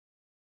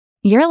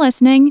You're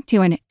listening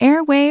to an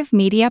Airwave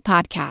Media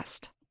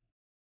Podcast.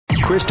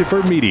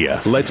 Christopher Media,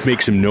 let's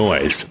make some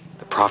noise.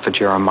 The prophet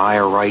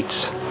Jeremiah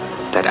writes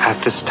that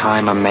at this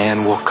time a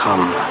man will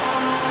come,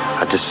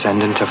 a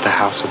descendant of the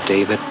house of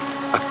David,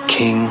 a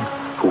king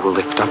who will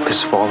lift up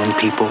his fallen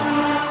people,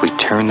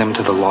 return them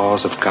to the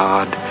laws of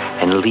God,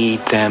 and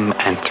lead them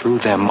and through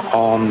them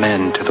all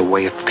men to the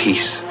way of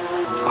peace.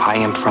 I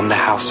am from the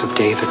house of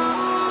David.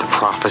 The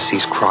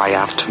prophecies cry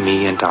out to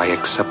me, and I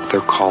accept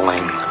their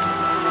calling.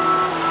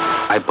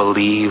 I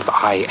believe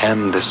I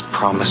am this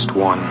promised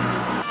one.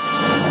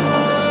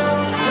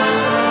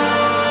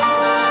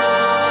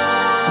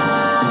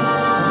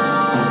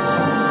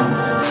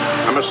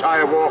 The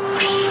Messiah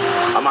walks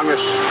among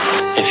us.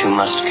 If you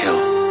must kill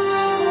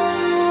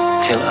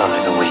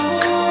only the weak.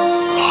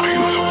 Are you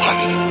the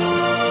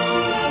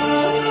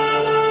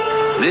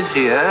one? This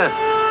year,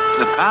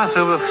 the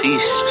Passover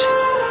feast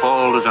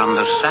falls on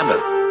the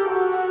Sabbath.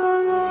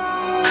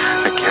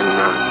 I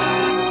cannot.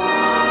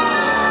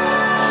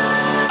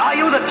 Are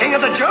you the king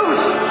of the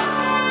Jews?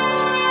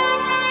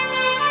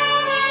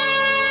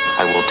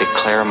 I will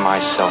declare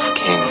myself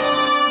king.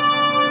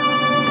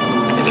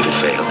 And if it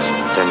fails?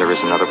 Then there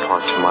is another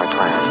part to my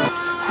plan.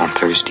 On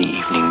Thursday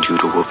evening,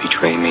 Judah will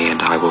betray me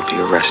and I will be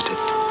arrested.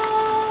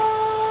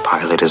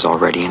 Pilate is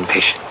already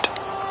impatient.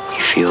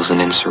 He feels an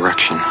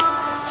insurrection,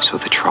 so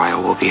the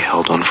trial will be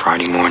held on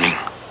Friday morning.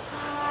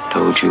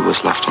 No Jew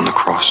was left on the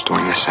cross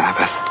during the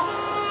Sabbath,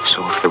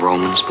 so if the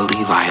Romans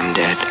believe I am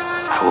dead,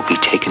 I will be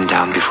taken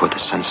down before the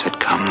sunset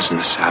comes and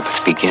the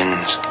Sabbath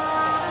begins.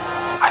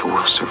 I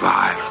will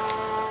survive.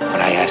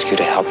 When I ask you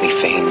to help me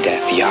feign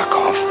death,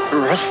 Yaakov.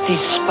 Rusty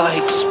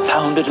spikes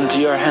pounded into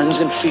your hands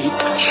and feet.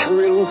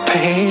 Shrill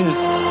pain.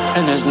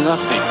 And there's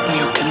nothing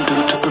you can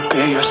do to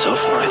prepare yourself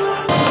for it.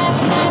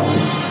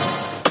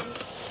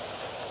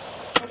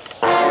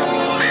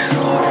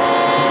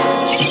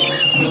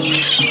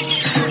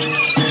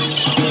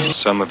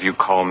 Some of you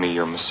call me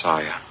your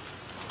Messiah.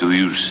 Do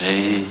you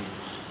say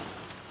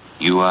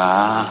you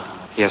are?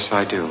 Yes,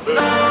 I do.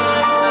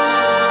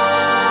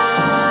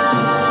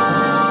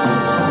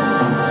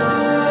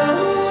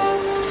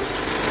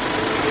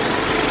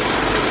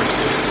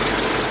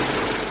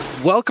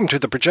 Welcome to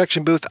the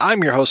Projection Booth.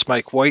 I'm your host,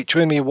 Mike White.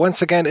 Joining me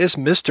once again is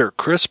Mr.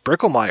 Chris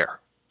Bricklemyer.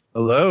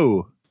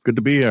 Hello. Good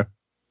to be here.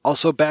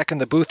 Also back in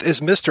the booth is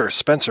Mr.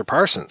 Spencer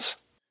Parsons.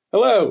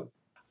 Hello.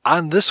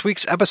 On this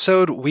week's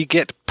episode, we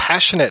get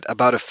passionate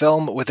about a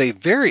film with a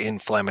very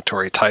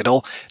inflammatory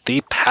title, The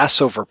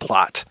Passover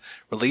Plot.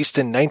 Released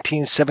in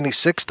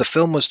 1976, the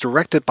film was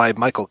directed by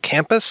Michael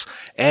Campus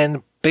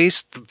and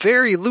based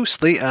very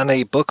loosely on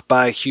a book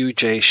by Hugh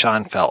J.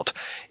 Schonfield.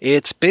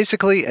 It's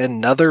basically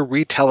another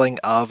retelling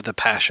of the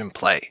Passion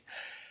Play.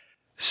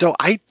 So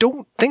I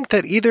don't think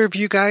that either of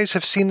you guys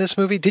have seen this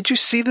movie. Did you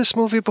see this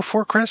movie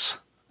before, Chris?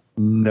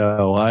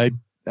 No, I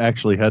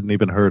actually hadn't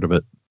even heard of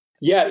it.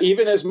 Yeah,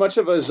 even as much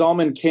of a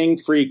Zalman King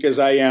freak as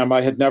I am,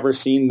 I had never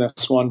seen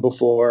this one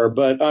before,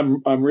 but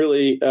I'm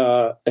really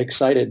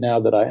excited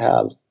now that I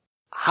have.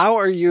 How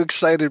are you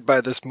excited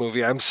by this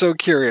movie? I'm so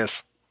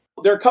curious.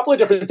 There are a couple of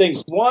different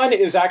things. One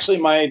is actually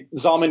my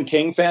Zalman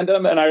King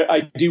fandom, and I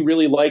do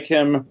really like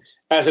him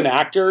as an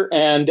actor.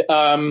 And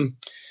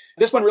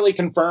this one really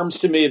confirms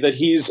to me that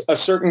he's a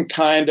certain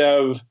kind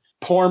of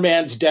poor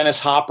man's Dennis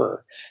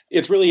Hopper.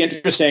 It's really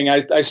interesting.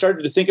 I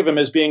started to think of him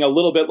as being a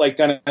little bit like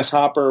Dennis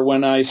Hopper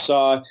when I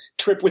saw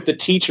Trip with the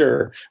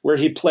Teacher, where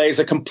he plays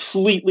a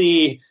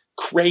completely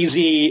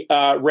crazy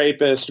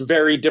rapist,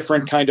 very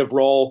different kind of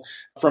role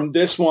from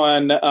this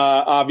one,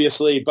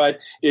 obviously, but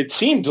it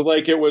seemed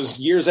like it was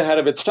years ahead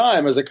of its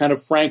time as a kind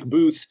of Frank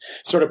Booth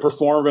sort of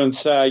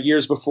performance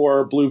years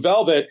before Blue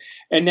Velvet.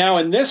 And now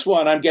in this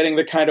one, I'm getting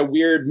the kind of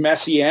weird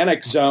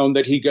messianic zone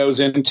that he goes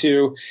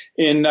into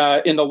in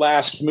the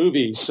last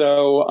movie.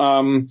 So,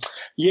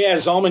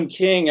 Zalman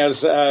King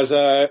as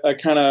a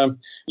kind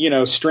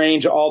of,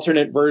 strange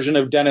alternate version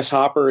of Dennis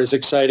Hopper is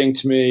exciting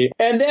to me.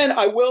 And then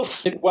I will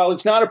say, while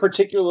it's not a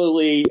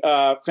particularly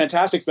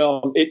fantastic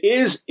film, it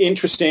is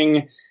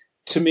interesting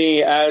to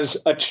me as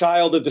a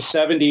child of the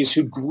 70s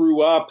who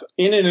grew up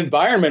in an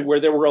environment where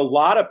there were a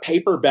lot of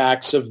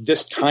paperbacks of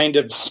this kind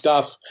of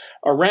stuff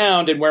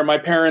around, and where my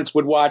parents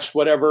would watch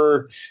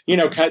whatever,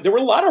 there were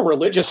a lot of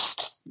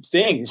religious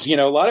things,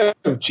 a lot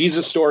of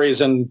Jesus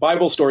stories and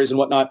Bible stories and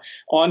whatnot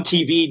on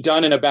TV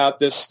done in about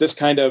this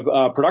kind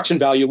of production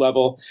value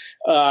level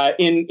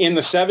in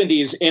the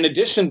 70s, in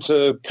addition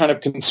to kind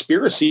of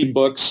conspiracy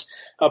books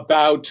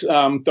about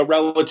the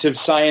relative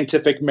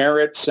scientific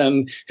merits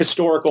and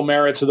historical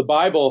merits of the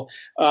Bible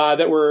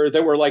that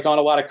were like on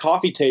a lot of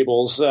coffee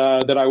tables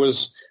that I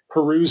was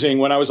perusing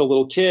when I was a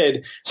little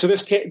kid. So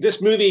this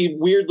movie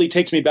weirdly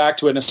takes me back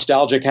to a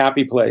nostalgic,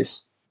 happy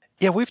place.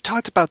 Yeah, we've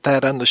talked about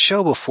that on the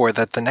show before,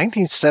 that the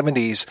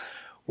 1970s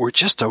were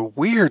just a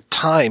weird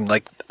time.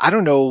 Like, I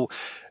don't know,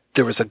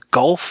 there was a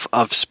gulf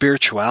of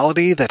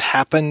spirituality that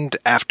happened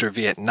after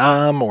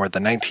Vietnam or the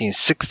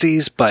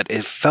 1960s, but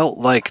it felt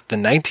like the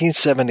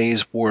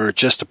 1970s were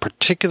just a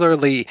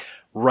particularly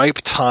ripe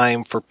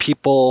time for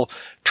people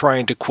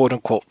trying to quote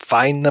unquote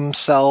find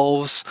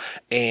themselves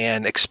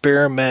and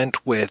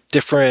experiment with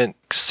different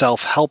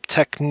self-help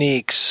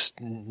techniques,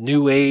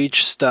 new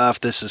age stuff.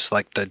 This is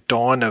like the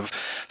dawn of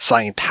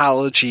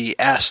Scientology,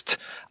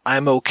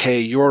 I'm okay,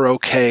 you're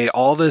okay,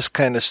 all this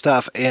kind of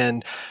stuff.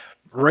 And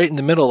right in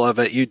the middle of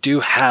it, you do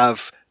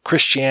have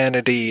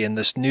Christianity and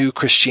this new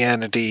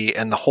Christianity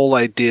and the whole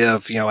idea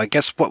of, I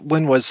guess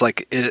when was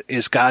like,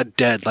 is God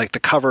dead? Like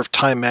the cover of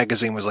Time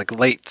magazine was like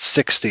late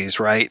 60s,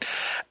 right?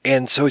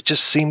 And so it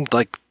just seemed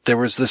like there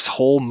was this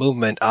whole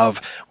movement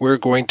of we're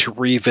going to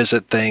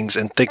revisit things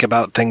and think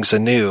about things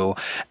anew.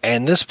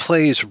 And this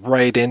plays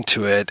right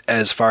into it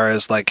as far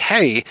as like,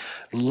 hey,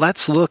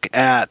 let's look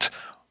at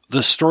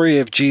the story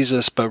of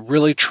Jesus, but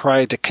really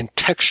try to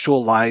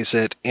contextualize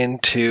it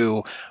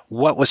into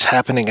what was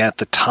happening at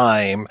the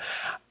time.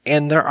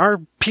 And there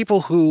are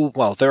people who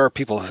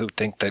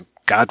think that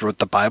God wrote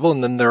the Bible,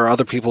 and then there are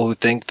other people who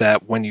think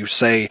that when you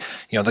say,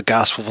 the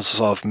Gospels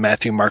of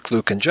Matthew, Mark,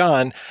 Luke, and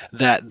John,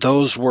 that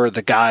those were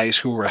the guys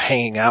who were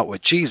hanging out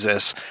with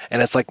Jesus.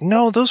 And it's like,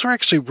 no, those were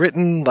actually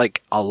written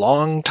like a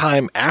long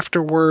time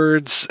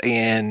afterwards,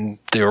 and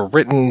they were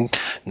written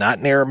not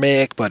in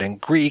Aramaic, but in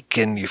Greek,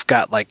 and you've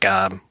got like,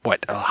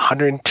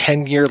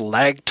 110-year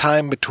lag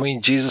time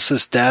between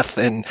Jesus' death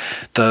and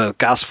the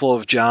Gospel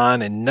of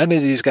John, and none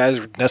of these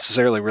guys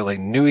necessarily really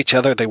knew each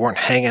other. They weren't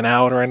hanging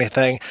out or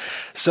anything.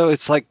 So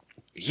it's like,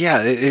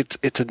 yeah,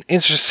 it's an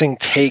interesting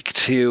take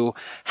to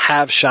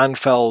have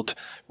Schonfield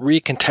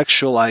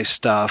recontextualize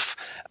stuff.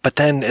 But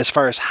then as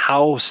far as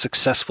how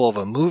successful of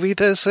a movie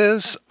this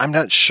is, I'm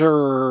not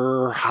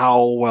sure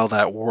how well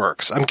that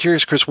works. I'm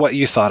curious, Chris, what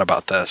you thought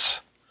about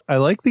this. I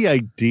like the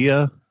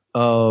idea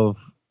of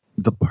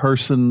the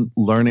person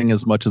learning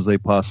as much as they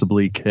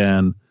possibly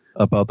can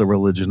about the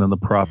religion and the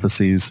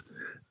prophecies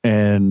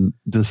and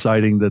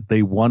deciding that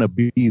they want to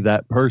be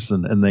that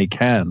person, and they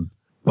can.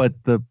 But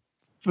the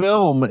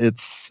film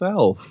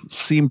itself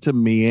seemed to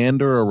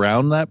meander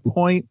around that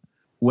point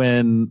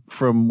when,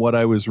 from what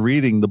I was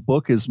reading, the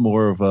book is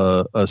more of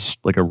a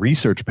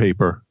research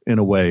paper in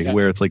a way,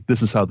 where it's like,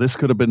 this is how this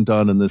could have been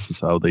done and this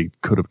is how they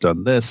could have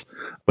done this.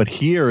 But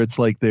here it's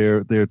like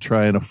they're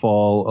trying to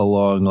fall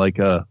along like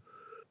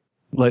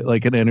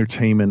an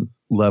entertainment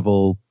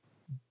level,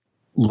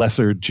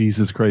 lesser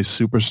Jesus Christ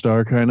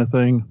Superstar kind of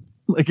thing.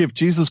 Like if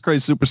Jesus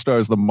Christ Superstar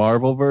is the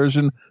Marvel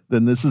version,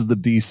 then this is the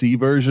DC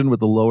version with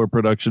the lower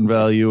production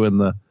value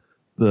and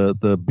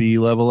the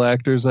B-level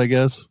actors, I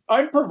guess.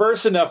 I'm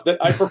perverse enough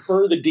that I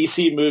prefer the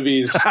DC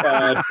movies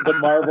to the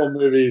Marvel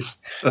movies.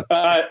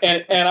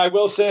 And I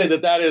will say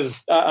that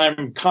is,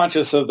 I'm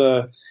conscious of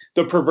the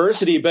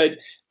perversity, but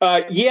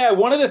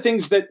one of the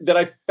things that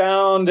I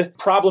found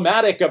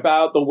problematic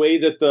about the way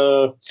that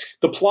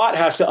the plot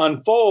has to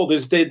unfold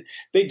is that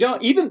they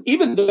don't,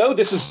 even though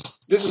this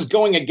is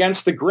going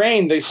against the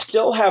grain, they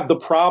still have the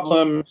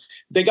problem.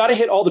 They got to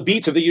hit all the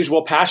beats of the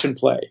usual Passion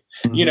play,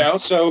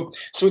 So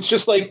it's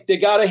just like they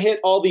got to hit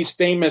all these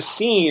famous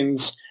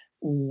scenes,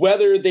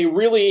 whether they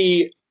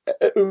really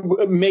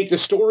make the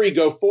story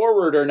go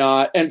forward or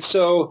not. And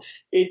so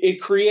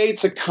it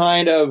creates a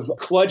kind of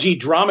kludgy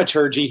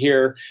dramaturgy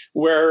here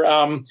where,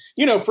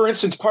 for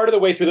instance, part of the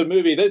way through the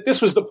movie,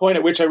 this was the point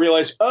at which I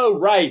realized, oh,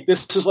 right,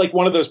 this is like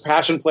one of those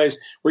Passion plays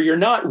where you're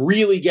not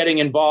really getting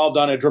involved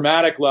on a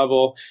dramatic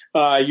level.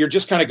 You're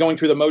just kind of going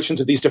through the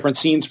motions of these different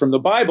scenes from the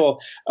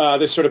Bible,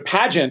 this sort of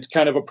pageant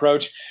kind of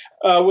approach.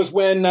 Was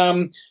when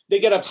they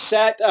get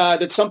upset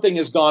that something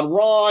has gone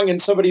wrong,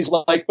 and somebody's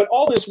like, but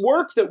all this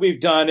work that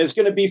we've done is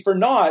going to be for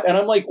naught. And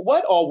I'm like,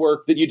 what all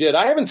work that you did?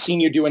 I haven't seen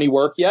you do any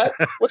work yet.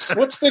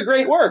 What's the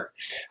great work?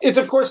 It's,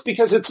 of course,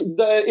 because it's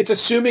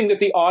assuming that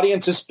the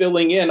audience is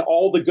filling in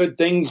all the good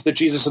things that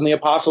Jesus and the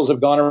apostles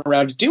have gone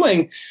around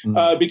doing,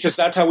 because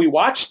that's how we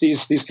watch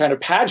these kind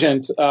of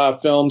pageant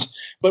films.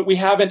 But we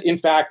haven't, in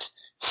fact,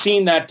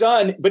 seen that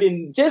done. But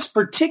in this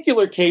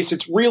particular case,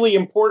 it's really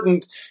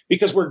important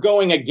because we're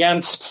going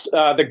against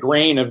the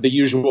grain of the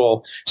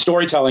usual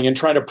storytelling and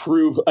trying to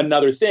prove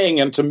another thing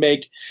and to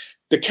make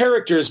the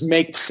characters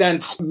make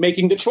sense,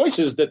 making the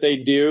choices that they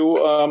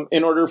do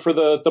in order for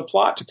the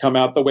plot to come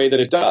out the way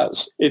that it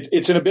does.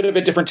 It's in a bit of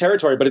a different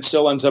territory, but it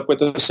still ends up with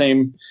the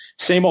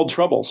same old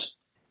troubles.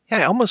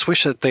 Yeah, I almost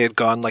wish that they had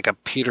gone like a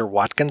Peter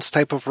Watkins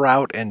type of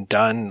route and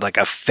done like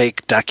a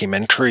fake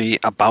documentary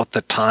about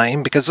the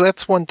time, because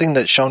that's one thing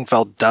that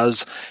Schonfield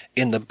does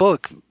in the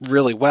book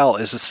really well,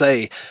 is to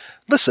say,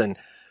 listen,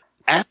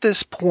 at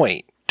this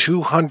point,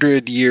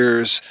 200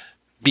 years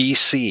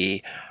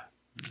BC,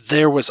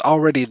 there was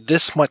already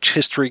this much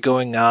history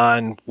going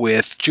on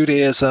with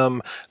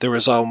Judaism. There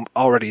was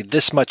already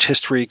this much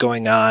history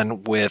going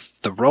on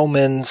with the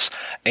Romans.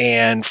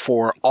 And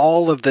for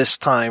all of this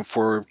time,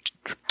 for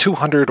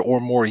 200 or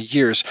more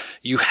years,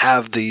 you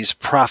have these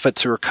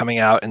prophets who are coming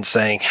out and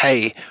saying,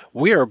 hey,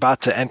 we are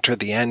about to enter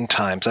the end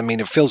times. I mean,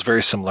 it feels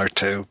very similar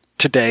to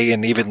today,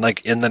 and even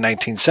like in the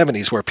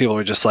 1970s, where people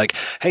are just like,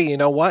 hey, you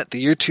know what? The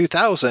year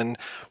 2000,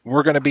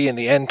 we're going to be in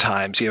the end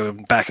times,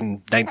 back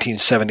in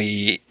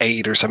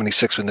 1978 or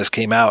 76 when this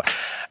came out.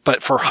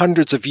 But for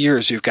hundreds of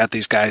years, you've got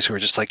these guys who are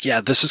just like,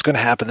 yeah, this is going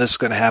to happen, this is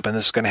going to happen,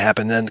 this is going to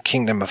happen, then the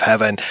kingdom of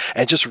heaven,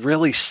 and just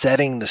really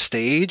setting the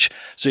stage.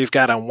 So you've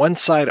got on one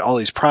side all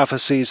these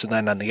prophecies, and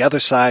then on the other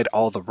side,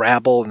 all the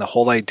rabble and the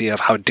whole idea of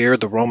how dare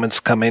the Romans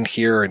come in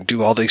here and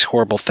do all these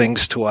horrible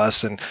things to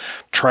us and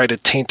try to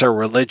taint our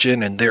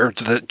religion. And they're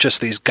just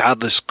these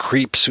godless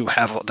creeps who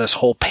have this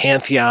whole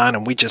pantheon,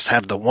 and we just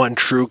have the one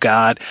true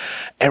God,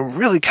 and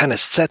really kind of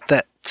set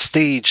that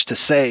stage to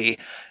say,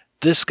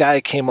 this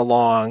guy came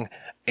along.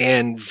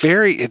 And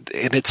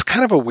it's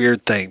kind of a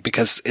weird thing,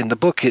 because in the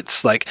book,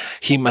 it's like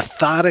he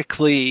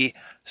methodically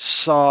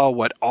saw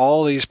what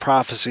all these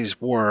prophecies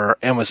were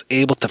and was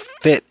able to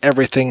fit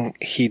everything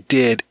he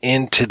did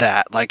into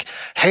that. Like,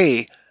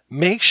 hey,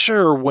 make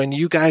sure when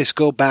you guys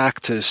go back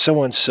to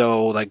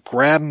so-and-so, like,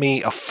 grab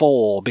me a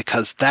foal,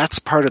 because that's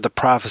part of the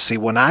prophecy.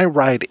 When I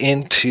ride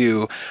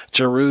into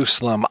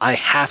Jerusalem, I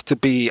have to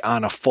be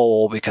on a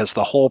foal, because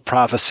the whole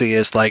prophecy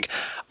is like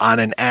on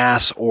an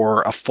ass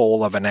or a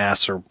foal of an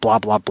ass or blah,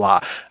 blah, blah.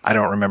 I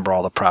don't remember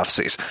all the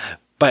prophecies.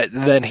 But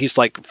then he's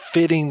like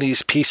fitting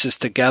these pieces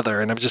together.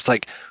 And I'm just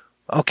like,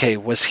 okay,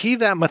 was he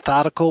that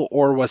methodical,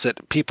 or was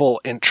it people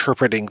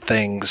interpreting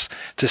things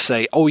to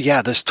say, oh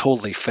yeah, this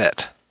totally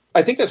fit?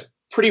 I think that's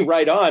pretty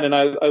right on, and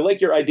I like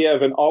your idea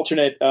of an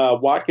alternate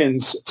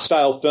Watkins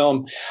style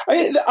film.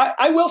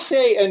 I will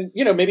say, and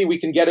maybe we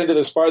can get into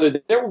this farther.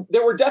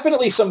 There were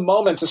definitely some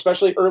moments,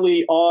 especially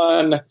early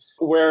on,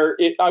 where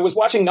I was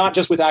watching not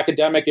just with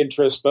academic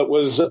interest, but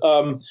was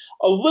a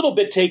little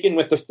bit taken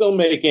with the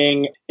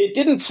filmmaking. It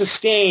didn't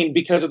sustain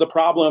because of the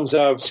problems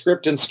of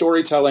script and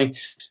storytelling,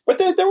 but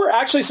there were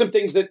actually some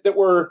things that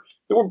were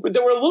a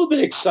little bit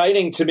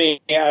exciting to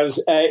me, as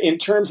in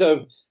terms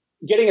of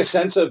getting a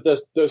sense of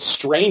the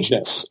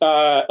strangeness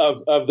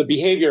of the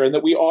behavior, and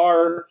that we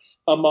are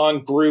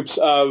among groups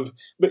of,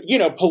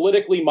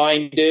 politically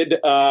minded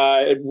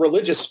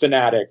religious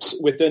fanatics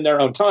within their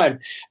own time.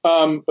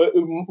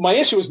 My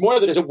issue was more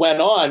that as it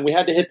went on, we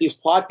had to hit these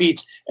plot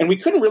beats, and we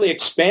couldn't really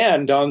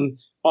expand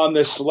on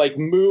this like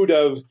mood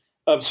of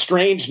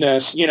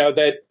strangeness,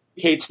 that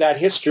indicates that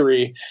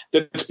history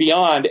that's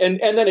beyond. And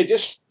then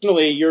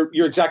additionally, you're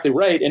exactly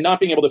right in not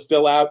being able to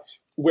fill out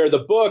where the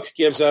book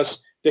gives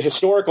us the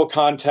historical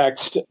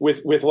context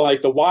with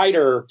like the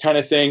wider kind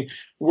of thing.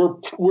 We're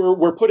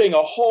putting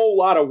a whole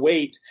lot of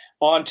weight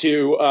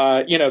onto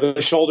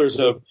the shoulders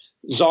of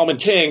Zalman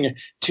King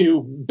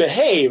to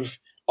behave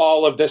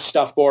all of this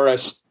stuff for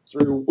us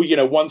through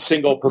one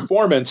single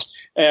performance.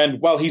 And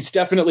while he's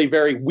definitely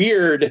very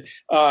weird,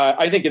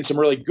 I think in some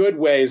really good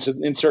ways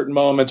in certain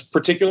moments,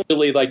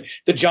 particularly like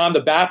the John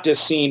the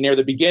Baptist scene near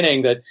the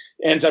beginning that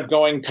ends up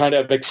going kind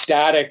of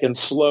ecstatic and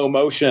slow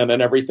motion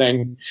and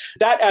everything,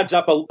 that adds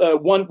up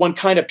one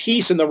kind of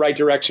piece in the right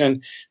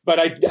direction. But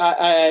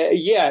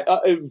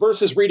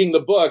versus reading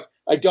the book,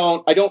 I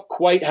don't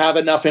quite have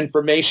enough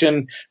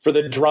information for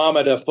the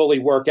drama to fully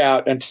work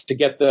out and to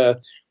get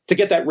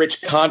that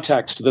rich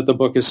context that the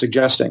book is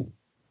suggesting.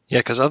 Yeah,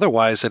 because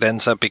otherwise it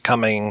ends up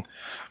becoming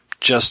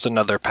just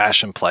another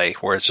passion play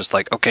where it's just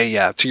like, okay,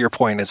 yeah, to your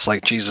point, it's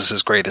like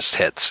Jesus' greatest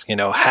hits.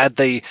 Had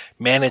they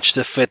managed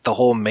to fit the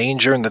whole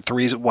manger and the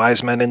three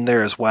wise men in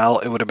there as well,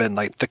 it would have been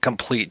like the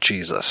complete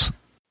Jesus.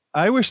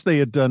 I wish they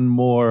had done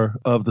more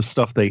of the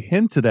stuff they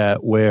hinted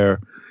at where,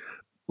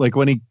 like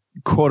when he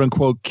quote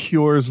unquote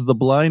cures the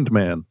blind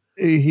man,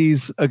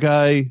 he's a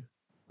guy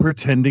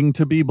pretending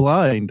to be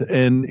blind,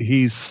 and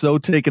he's so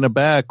taken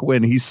aback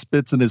when he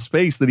spits in his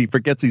face that he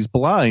forgets he's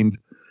blind,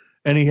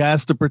 and he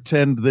has to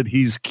pretend that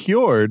he's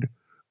cured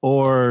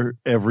or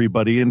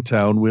everybody in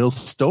town will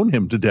stone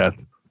him to death.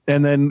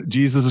 And then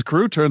Jesus'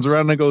 crew turns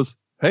around and goes,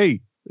 hey,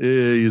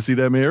 you see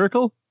that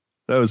miracle?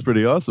 That was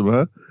pretty awesome,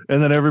 huh?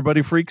 And then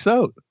everybody freaks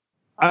out.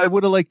 I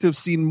would have liked to have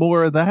seen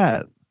more of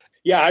that.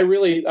 Yeah, I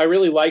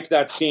really liked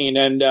that scene,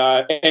 and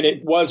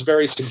it was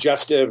very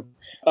suggestive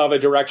of a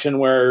direction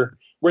where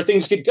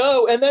things could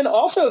go. And then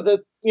also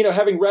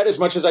having read as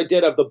much as I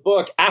did of the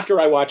book after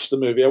I watched the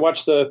movie, I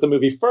watched the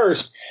movie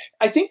first.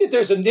 I think that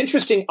there's an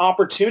interesting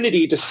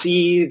opportunity to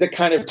see the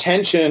kind of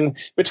tension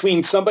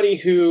between somebody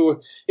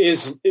who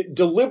is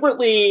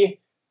deliberately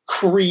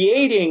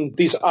creating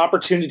these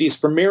opportunities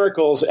for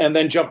miracles and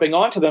then jumping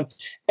onto them,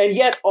 and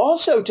yet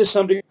also to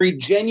some degree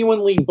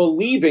genuinely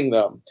believing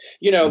them,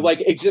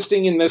 like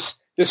existing in this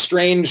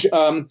strange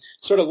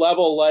sort of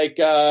level, like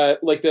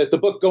the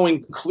book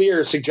Going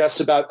Clear suggests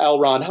about L.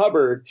 Ron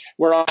Hubbard,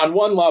 where on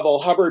one level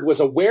Hubbard was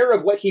aware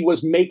of what he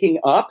was making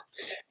up,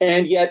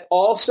 and yet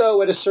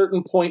also at a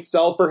certain point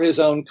fell for his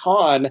own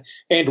con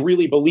and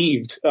really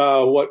believed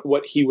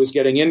what he was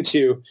getting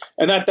into,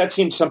 and that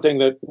seemed something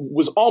that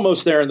was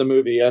almost there in the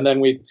movie, and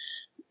then we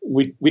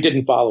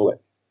didn't follow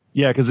it.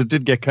 Yeah, because it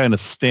did get kind of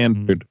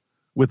standard.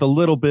 With a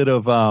little bit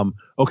of,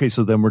 okay,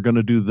 so then we're going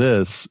to do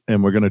this,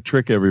 and we're going to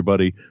trick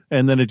everybody.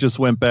 And then it just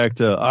went back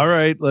to, all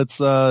right, let's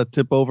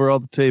tip over all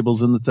the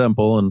tables in the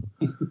temple and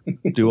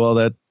do all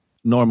that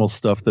normal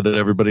stuff that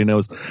everybody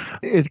knows.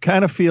 It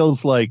kind of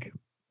feels like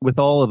with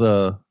all of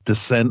the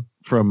dissent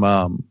from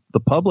the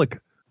public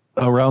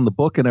around the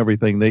book and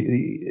everything.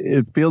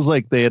 It feels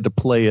like they had to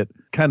play it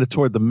kind of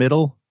toward the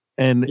middle.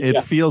 And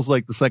it feels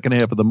like the second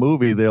half of the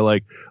movie, they're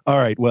like, all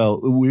right,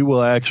 well, we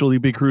will actually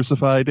be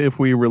crucified if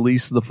we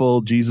release the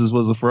full Jesus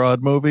was a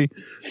fraud movie.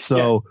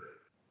 So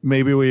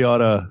maybe we ought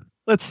to,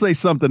 let's say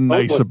something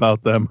nice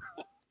about them.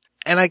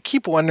 And I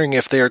keep wondering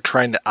if they're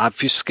trying to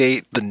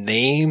obfuscate the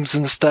names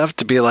and stuff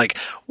to be like,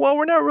 well,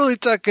 we're not really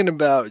talking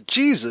about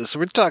Jesus.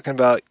 We're talking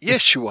about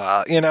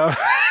Yeshua, you know?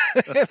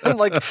 And I'm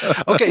like,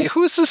 okay,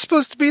 who's this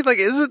supposed to be? Like,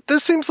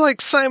 this seems like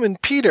Simon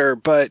Peter,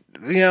 but,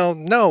 you know,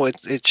 no,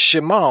 it's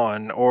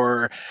Shimon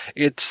or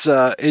it's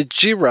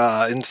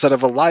Ejira instead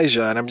of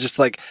Elijah. And I'm just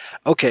like,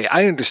 okay,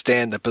 I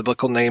understand that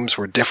biblical names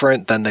were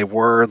different than they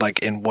were like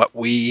in what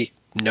we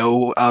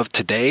know of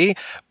today,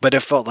 but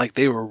it felt like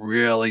they were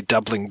really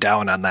doubling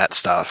down on that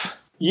stuff.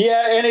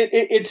 Yeah, and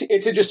it's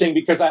interesting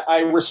because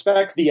I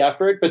respect the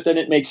effort, but then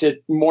it makes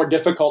it more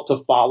difficult to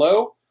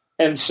follow.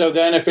 And so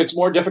then if it's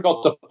more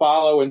difficult to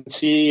follow and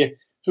see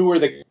who are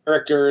the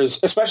characters,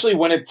 especially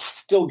when it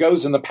still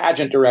goes in the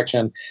pageant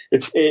direction,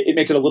 it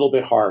makes it a little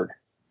bit hard.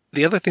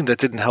 The other thing that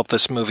didn't help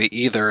this movie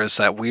either is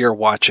that we are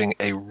watching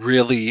a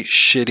really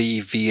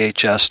shitty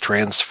VHS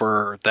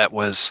transfer that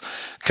was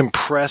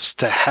compressed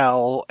to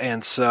hell.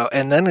 And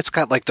then it's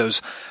got like those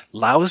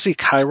lousy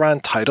Chiron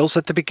titles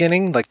at the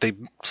beginning. Like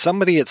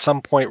somebody at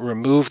some point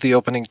removed the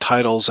opening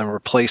titles and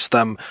replaced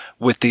them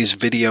with these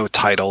video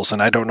titles.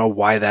 And I don't know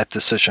why that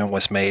decision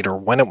was made or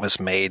when it was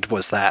made.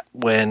 Was that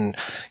when,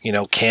 you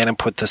know, Canon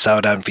put this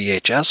out on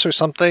VHS or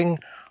something?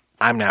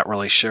 I'm not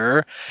really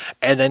sure.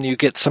 And then you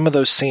get some of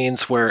those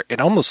scenes where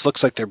it almost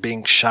looks like they're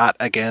being shot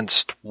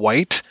against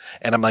white.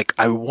 And I'm like,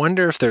 I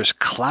wonder if there's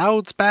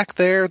clouds back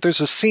there.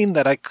 There's a scene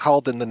that I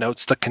called in the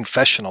notes the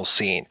confessional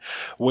scene,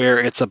 where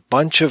it's a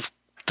bunch of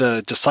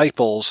the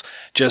disciples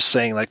just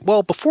saying like,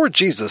 well, before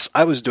Jesus,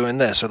 I was doing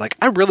this, or like,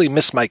 I really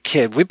miss my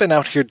kid. We've been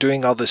out here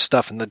doing all this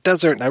stuff in the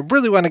desert and I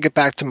really want to get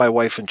back to my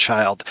wife and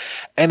child.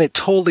 And it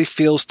totally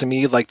feels to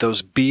me like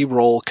those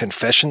B-roll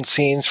confession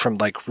scenes from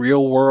like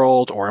Real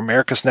World or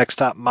America's Next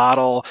Top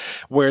Model,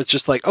 where it's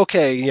just like,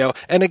 okay, you know,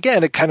 and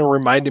again, it kind of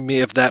reminded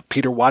me of that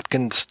Peter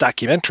Watkins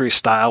documentary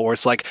style where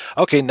it's like,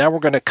 okay, now we're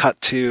going to cut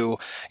to,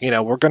 you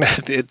know,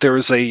 there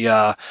was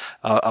a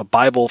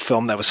Bible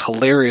film that was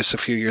hilarious a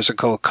few years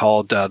ago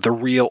called The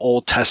Real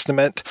Old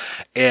Testament.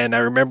 And I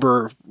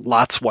remember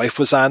Lot's wife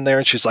was on there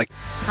and she's like,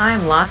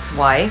 I'm Lot's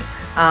wife.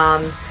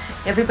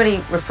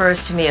 Everybody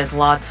refers to me as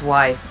Lot's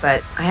wife,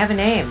 but I have a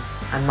name.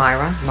 I'm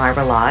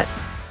Myra Lot.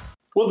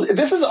 Well,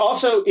 this is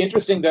also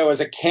interesting, though,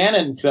 as a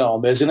canon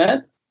film, isn't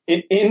it?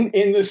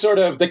 In the sort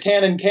of the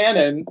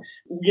canon,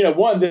 you know,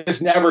 one,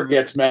 this never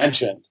gets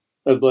mentioned,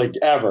 like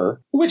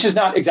ever, which is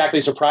not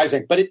exactly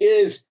surprising, but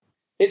it's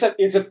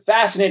a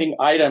fascinating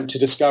item to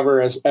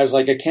discover as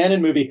like a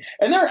canon movie.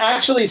 And there are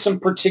actually some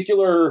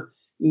particular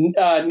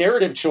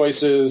narrative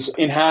choices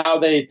in how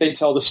they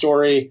tell the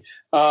story.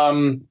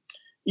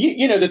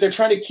 You know, that they're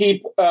trying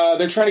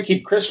to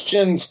keep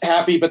Christians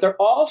happy, but they're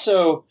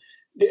also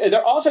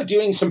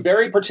doing some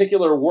very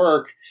particular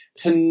work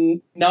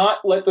to not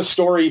let the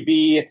story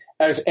be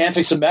as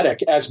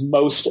anti-Semitic as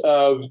most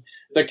of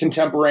the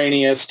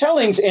contemporaneous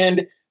tellings,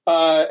 and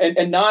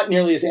not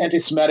nearly as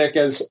anti-Semitic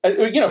as,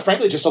 you know,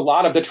 frankly, just a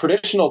lot of the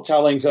traditional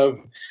tellings of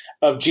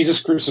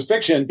Jesus'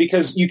 crucifixion,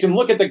 because you can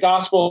look at the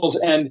Gospels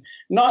and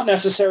not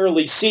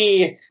necessarily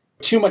see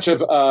too much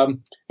of an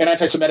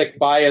anti-Semitic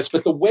bias,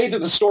 but the way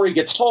that the story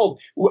gets told,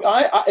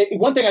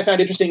 one thing I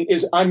found interesting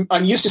is I'm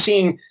used to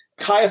seeing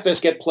Caiaphas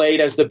get played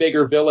as the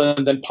bigger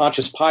villain than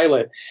Pontius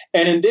Pilate,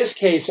 and in this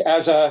case,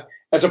 as a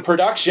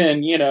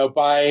production, you know,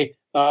 by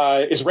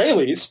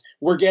Israelis,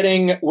 we're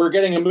getting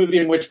a movie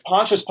in which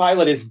Pontius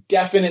Pilate is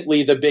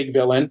definitely the big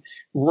villain,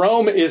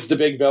 Rome is the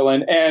big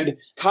villain, and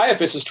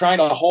Caiaphas is trying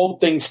to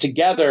hold things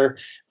together,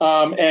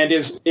 and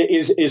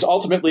is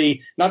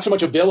ultimately not so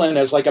much a villain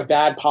as like a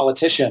bad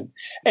politician.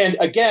 And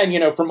again, you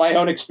know, from my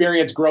own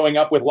experience growing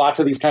up with lots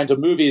of these kinds of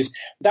movies,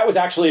 that was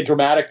actually a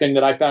dramatic thing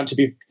that I found to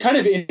be kind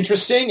of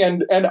interesting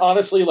and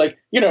honestly, like,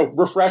 you know,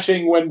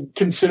 refreshing when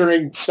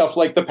considering stuff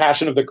like The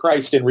Passion of the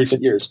Christ in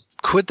recent years.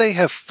 Could they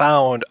have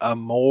found a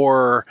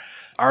more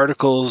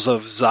Articles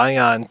of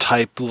Zion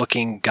type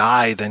looking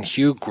guy than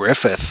Hugh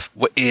Griffith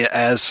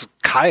as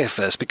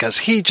Caiaphas? Because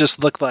he just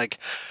looked like,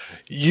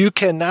 you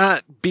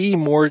cannot be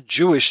more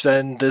Jewish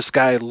than this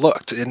guy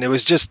looked. And it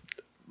was just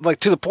like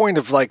to the point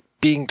of like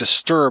being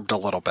disturbed a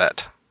little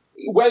bit.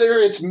 Whether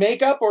it's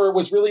makeup or it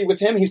was really with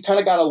him, he's kind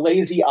of got a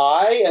lazy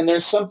eye, and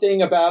there's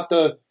something about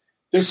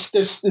there's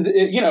this,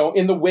 you know,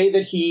 in the way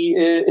that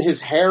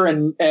his hair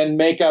and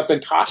makeup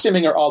and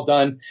costuming are all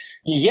done.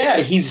 Yeah,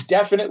 he's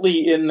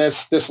definitely in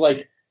this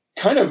like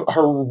kind of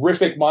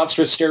horrific,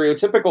 monstrous,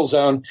 stereotypical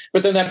zone.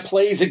 But then that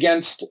plays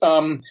against,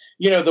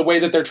 you know, the way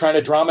that they're trying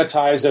to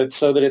dramatize it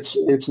so that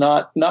it's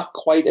not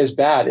quite as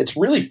bad. It's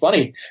really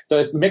funny,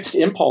 the mixed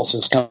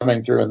impulses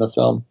coming through in the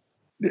film.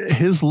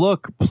 His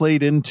look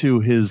played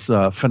into his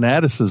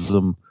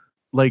fanaticism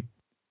like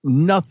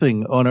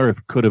nothing on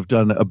earth could have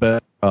done a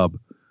better job.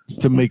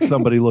 to make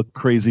somebody look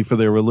crazy for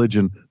their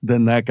religion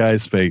than that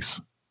guy's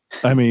face.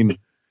 I mean,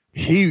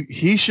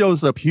 he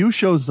shows up, Hugh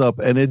shows up,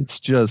 and it's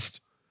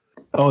just,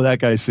 oh, that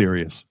guy's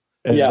serious.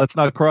 And let's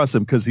not cross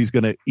him because he's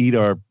going to eat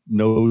our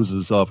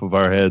noses off of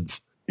our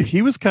heads.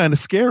 He was kind of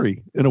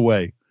scary in a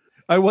way.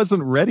 I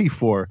wasn't ready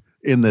for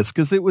in this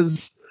because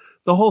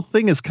the whole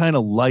thing is kind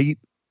of light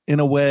in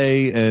a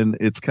way, and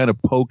it's kind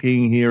of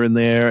poking here and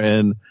there,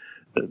 and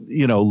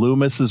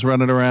Loomis is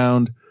running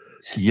around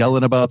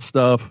yelling about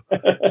stuff,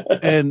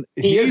 and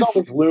he is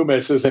always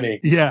Loomis, isn't he?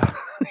 Yeah.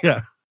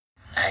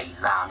 Hey,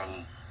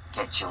 Lonnie,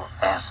 get your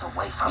ass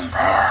away from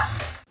there.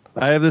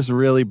 I have this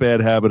really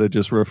bad habit of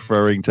just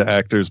referring to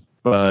actors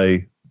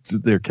by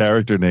their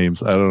character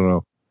names. I don't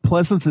know.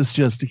 Pleasence is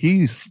just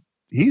he's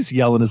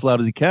yelling as loud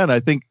as he can.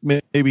 I think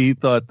maybe he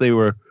thought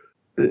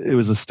it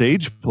was a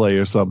stage play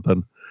or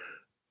something.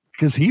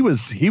 Because he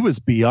was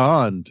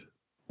beyond,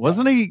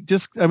 wasn't he?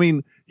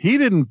 He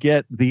didn't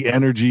get the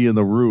energy in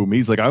the room.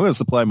 He's like, I'm going to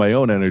supply my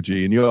own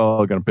energy, and you're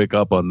all going to pick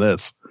up on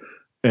this,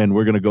 and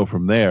we're going to go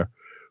from there.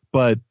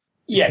 But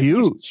Hugh,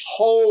 he's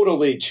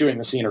totally chewing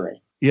the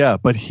scenery. Yeah,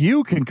 but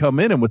Hugh can come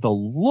in and with a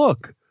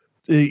look,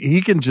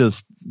 he can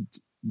just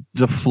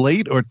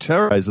deflate or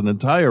terrorize an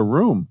entire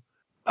room.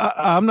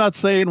 I'm not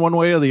saying one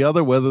way or the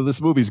other whether this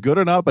movie's good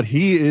or not, but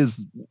he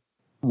is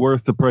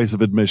worth the price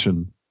of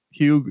admission.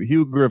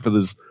 Hugh Griffith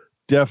is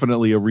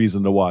definitely a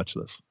reason to watch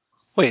this.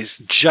 Well, he's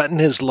jutting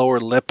his lower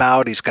lip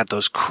out. He's got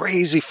those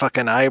crazy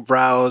fucking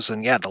eyebrows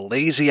and the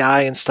lazy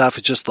eye and stuff.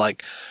 It's just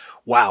like,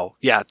 wow.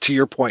 Yeah, to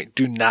your point,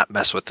 do not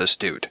mess with this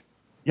dude.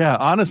 Yeah,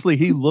 honestly,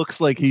 he looks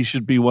like he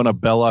should be one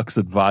of Belloc's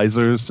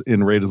advisors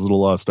in Raiders of the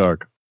Lost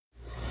Ark.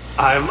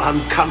 I'm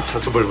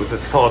uncomfortable with the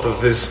thought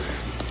of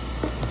this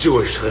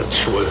Jewish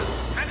ritual.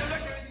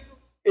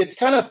 It's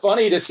kind of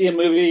funny to see a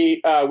movie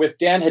with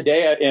Dan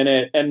Hedaya in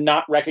it and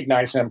not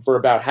recognize him for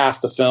about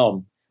half the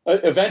film.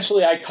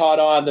 Eventually, I caught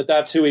on that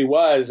that's who he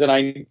was, and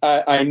I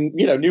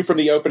knew from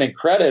the opening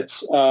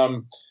credits.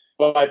 Dan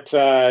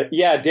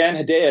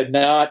Hedaya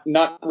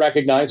not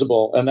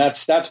recognizable, and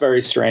that's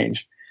very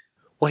strange.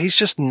 Well, he's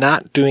just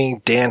not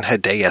doing Dan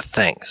Hedaya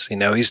things.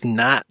 He's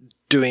not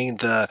doing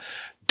the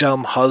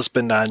dumb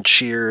husband on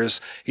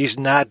Cheers. He's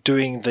not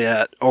doing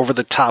the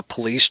over-the-top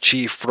police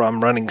chief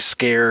from Running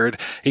Scared.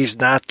 He's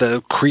not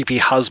the creepy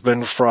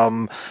husband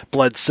from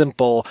Blood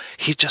Simple.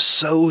 He's just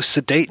so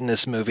sedate in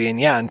this movie. And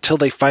until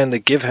they finally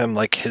give him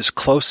his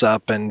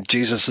close-up and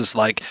Jesus is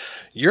like,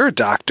 you're a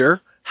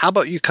doctor. How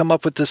about you come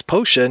up with this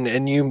potion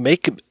and you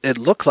make it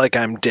look like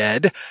I'm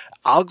dead?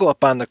 I'll go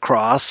up on the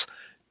cross.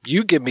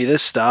 You give me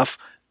this stuff.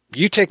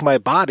 You take my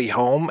body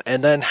home,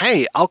 and then,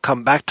 hey, I'll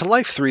come back to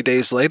life 3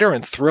 days later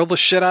and thrill the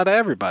shit out of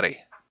everybody.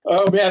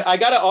 Oh, man, I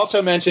got to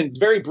also mention,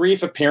 very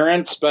brief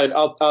appearance, but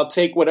I'll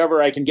take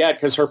whatever I can get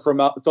because her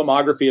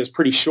filmography is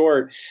pretty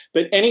short.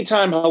 But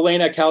anytime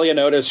Helena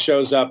Kaliniotis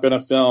shows up in a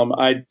film,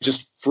 I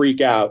just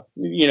freak out.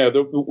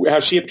 How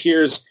she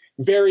appears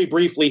very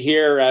briefly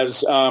here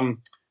as,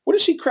 what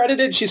is she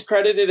credited? She's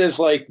credited as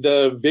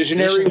the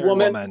visionary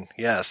woman.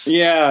 Yes.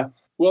 Yeah.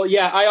 Well,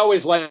 I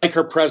always like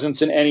her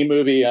presence in any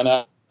movie, and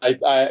I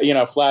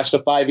Flash the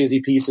 5 Easy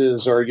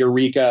Pieces or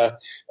Eureka.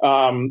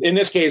 In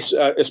this case,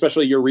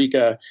 especially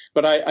Eureka.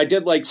 But I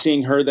did like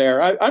seeing her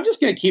there. I'm just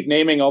going to keep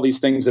naming all these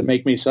things that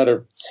make me sort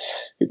of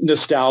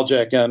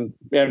nostalgic and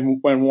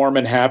warm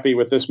and happy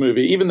with this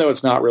movie, even though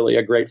it's not really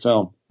a great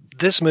film.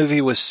 This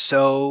movie was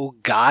so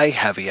guy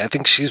heavy. I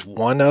think she's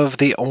one of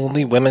the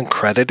only women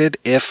credited,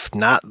 if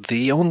not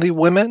the only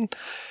women.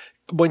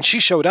 When she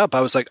showed up,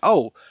 I was like,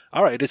 oh,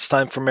 all right, it's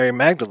time for Mary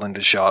Magdalene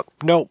to show up.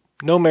 No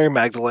Mary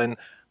Magdalene.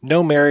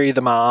 No Mary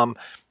the mom.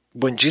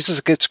 When Jesus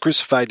gets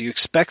crucified, you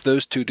expect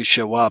those two to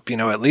show up,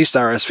 at least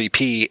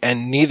RSVP,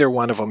 and neither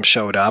one of them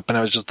showed up. And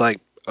I was just like,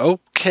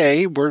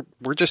 okay, we're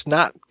just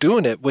not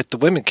doing it with the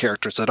women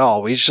characters at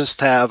all. We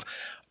just have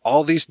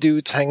all these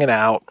dudes hanging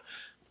out,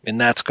 and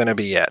that's going to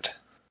be it.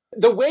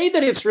 The way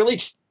that it's really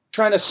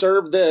trying to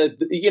serve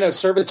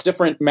serve its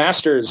different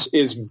masters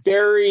is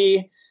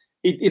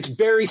it's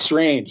very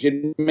strange.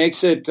 It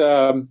makes it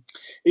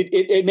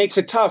it makes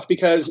it tough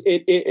because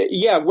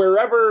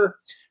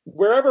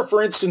wherever,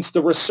 for instance,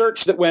 the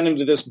research that went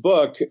into this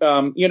book,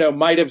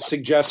 might have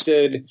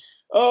suggested,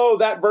 oh,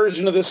 that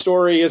version of the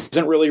story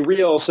isn't really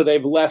real. So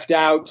they've left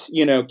out,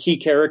 key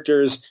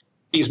characters,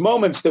 these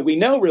moments that we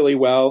know really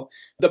well.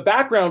 The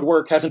background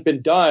work hasn't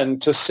been done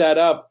to set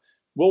up,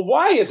 well,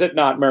 why is it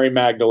not Mary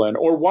Magdalene?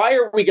 Or why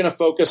are we going to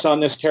focus on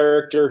this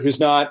character who's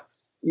not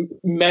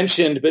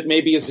mentioned, but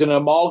maybe is an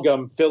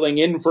amalgam filling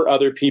in for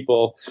other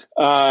people?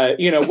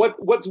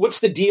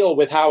 What's the deal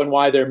with how and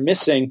why they're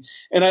missing?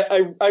 And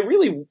I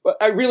really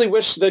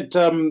wish that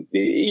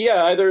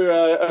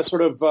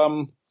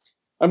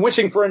I'm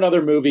wishing for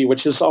another movie,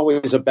 which is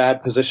always a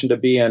bad position to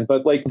be in,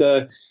 but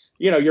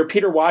your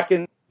Peter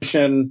Watkins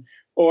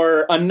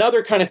or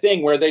another kind of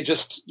thing where they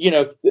just,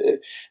 threw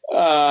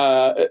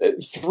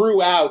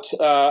out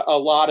a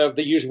lot of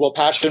the usual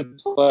Passion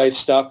Play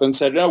stuff and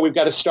said, no, we've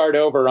got to start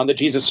over on the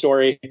Jesus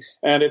story,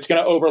 and it's going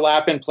to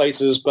overlap in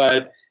places,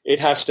 but it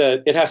has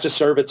to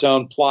serve its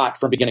own plot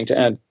from beginning to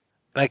end.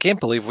 I can't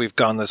believe we've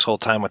gone this whole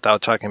time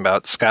without talking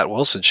about Scott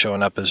Wilson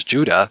showing up as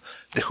Judah,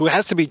 who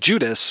has to be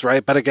Judas,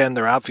 right? But again,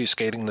 they're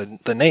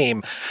obfuscating the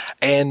name.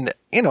 And,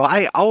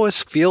 I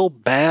always feel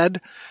bad.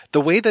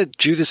 The way that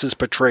Judas is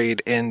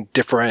portrayed in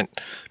different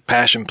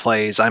Passion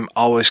plays, I'm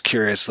always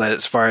curious that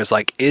as far as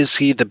is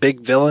he the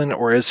big villain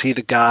or is he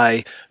the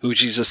guy who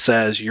Jesus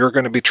says, you're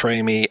going to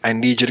betray me. I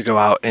need you to go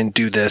out and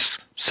do this,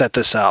 set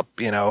this up,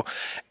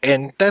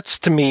 and that's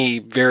to me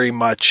very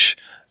much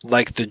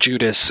like the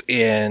Judas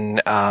in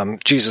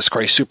Jesus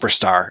Christ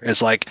Superstar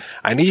is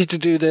I need you to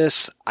do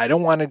this. I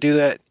don't want to do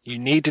that. You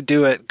need to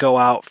do it. Go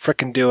out,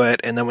 frickin' do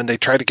it. And then when they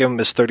try to give him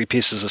his 30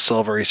 pieces of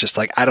silver, he's just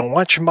I don't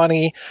want your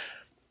money.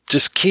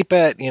 Just keep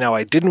it.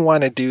 I didn't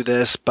want to do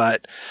this,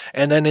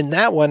 and then in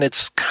that one,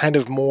 it's kind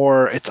of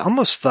more, it's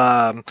almost,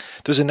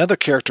 there's another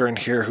character in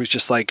here who's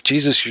just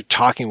Jesus, you're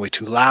talking way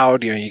too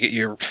loud.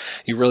 You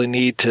really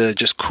need to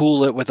just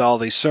cool it with all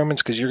these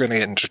sermons because you're going to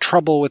get into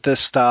trouble with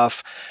this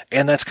stuff.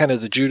 And that's kind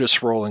of the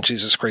Judas role in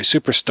Jesus Christ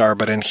Superstar.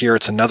 But in here,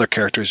 it's another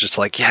character who's just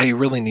yeah, you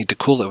really need to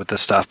cool it with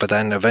this stuff. But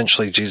then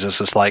eventually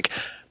Jesus is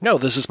no,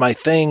 this is my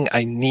thing.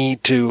 I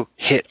need to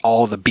hit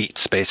all the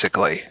beats,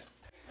 basically.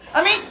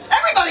 I mean,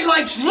 everybody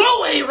likes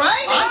Louis,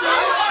 right?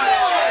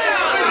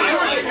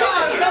 It's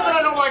not that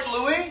I don't like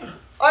Louis.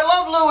 I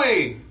love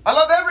Louis. I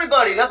love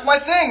everybody. That's my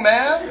thing,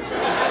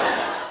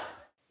 man.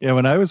 Yeah,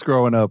 when I was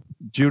growing up,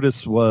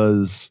 Judas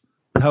was,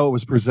 how it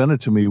was presented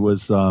to me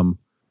was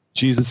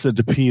Jesus said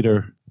to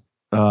Peter,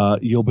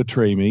 you'll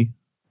betray me.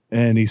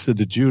 And he said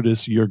to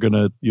Judas, you're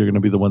gonna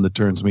be the one that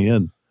turns me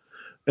in.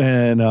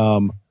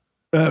 And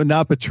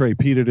not betray.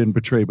 Peter didn't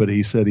betray, but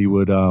he said he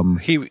would.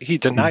 He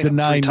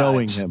denied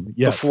knowing him.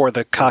 Yes. Before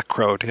the cock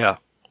crowed. Yeah.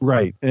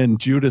 Right, and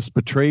Judas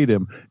betrayed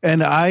him,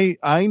 and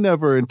I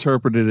never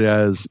interpreted it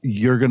as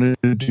you're going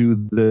to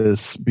do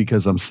this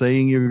because I'm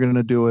saying you're going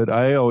to do it.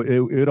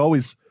 It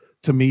always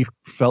to me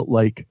felt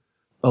like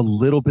a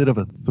little bit of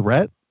a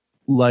threat,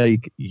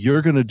 like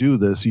you're going to do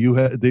this.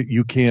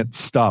 You can't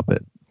stop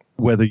it,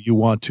 whether you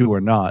want to or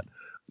not.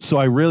 So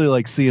I really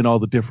like seeing all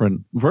the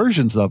different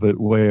versions of it,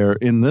 where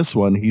in this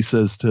one, he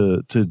says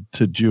to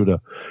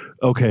Judah,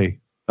 okay,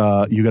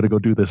 you got to go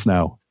do this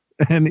now.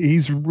 And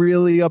he's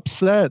really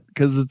upset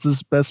because it's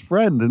his best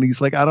friend. And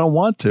he's like, I don't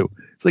want to.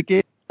 It's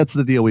yeah, that's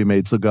the deal we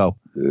made. So go.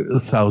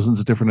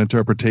 Thousands of different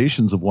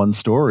interpretations of one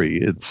story.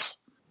 It's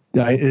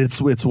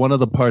one of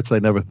the parts I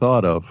never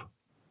thought of.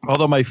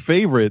 Although my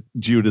favorite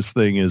Judas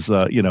thing is,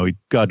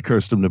 God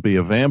cursed him to be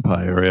a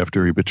vampire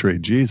after he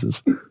betrayed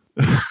Jesus.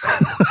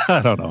 I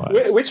don't know.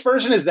 Which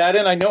version is that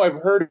in? I know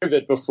I've heard of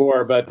it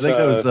before, but I think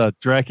that was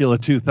Dracula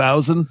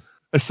 2000.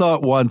 I saw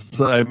it once.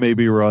 I may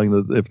be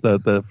wrong if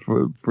that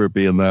for it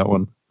being that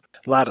one.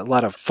 A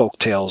lot of folk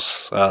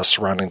tales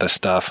surrounding this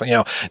stuff.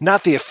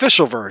 Not the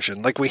official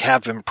version like we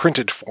have in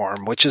printed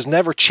form, which has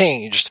never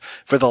changed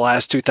for the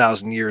last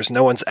 2,000 years.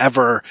 No one's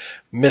ever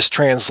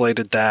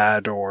mistranslated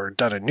that or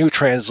done a new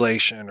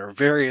translation or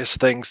various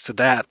things to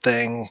that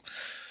thing.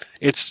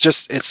 It's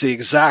the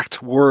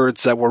exact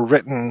words that were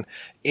written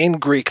in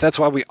Greek. That's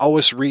why we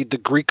always read the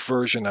Greek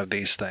version of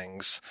these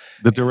things.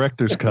 The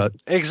director's cut.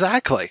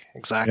 Exactly.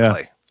 Yeah.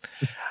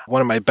 One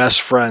of my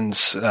best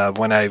friends,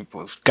 when I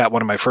got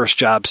one of my first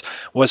jobs,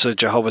 was a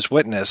Jehovah's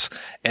Witness.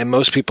 And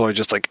most people are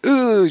just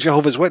ooh,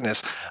 Jehovah's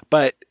Witness.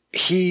 But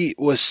he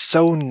was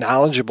so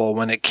knowledgeable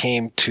when it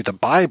came to the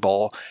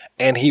Bible,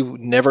 and he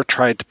never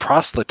tried to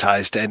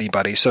proselytize to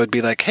anybody. So it'd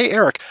be hey,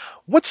 Eric,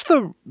 what's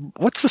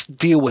this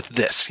deal with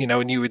this?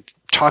 And you would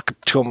talk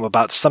to him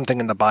about something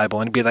in the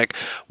Bible and be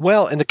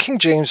well, in the King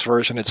James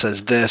version, it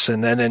says this.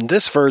 And then in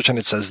this version,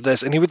 it says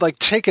this. And he would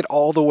take it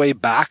all the way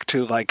back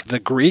to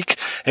the Greek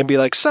and be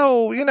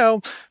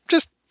so,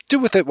 just do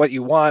with it what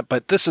you want.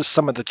 But this is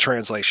some of the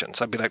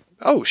translations. I'd be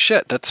oh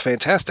shit, that's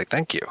fantastic.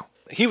 Thank you.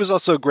 He was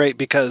also great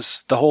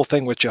because the whole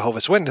thing with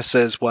Jehovah's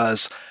Witnesses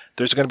was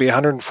there's going to be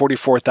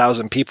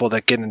 144,000 people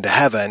that get into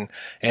heaven.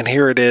 And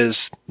here it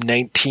is,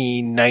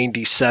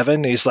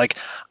 1997. He's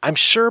I'm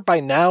sure by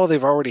now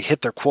they've already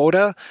hit their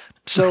quota.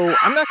 So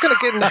I'm not going to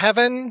get into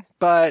heaven,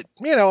 but,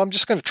 I'm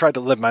just going to try to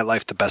live my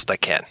life the best I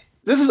can.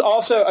 This is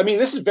also,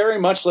 this is very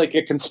much like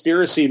a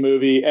conspiracy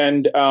movie.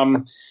 And,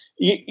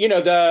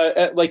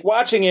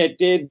 watching it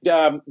did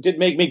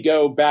make me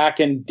go back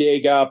and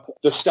dig up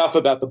the stuff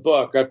about the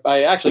book.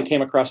 I actually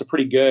came across a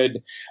pretty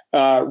good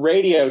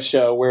radio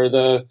show where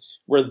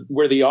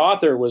the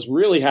author was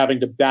really having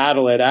to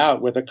battle it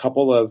out with a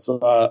couple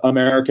of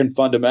American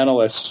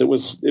fundamentalists. It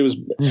was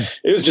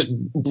just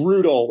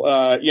brutal,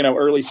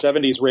 early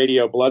 70s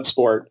radio blood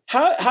sport.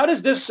 How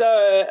does this?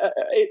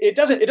 It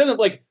doesn't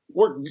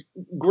work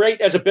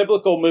great as a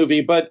biblical movie,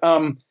 but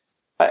I'm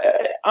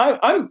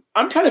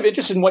kind of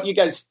interested in what you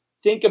guys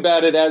think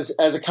about it as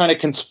a kind of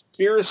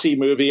conspiracy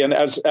movie and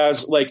as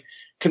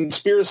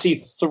conspiracy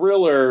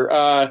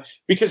thriller,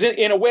 because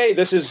in a way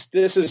this is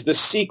the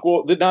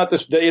sequel, this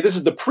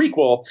is the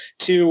prequel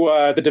to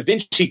the Da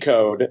Vinci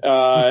Code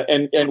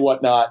and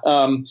whatnot.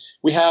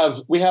 We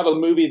have a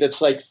movie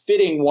that's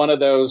fitting one of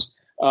those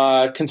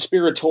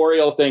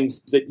conspiratorial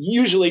things that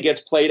usually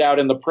gets played out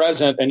in the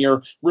present, and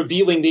you're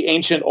revealing the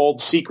ancient old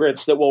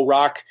secrets that will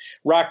rock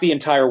the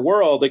entire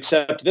world,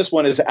 except this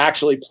one is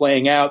actually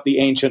playing out the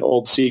ancient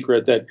old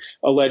secret that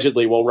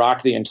allegedly will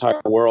rock the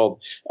entire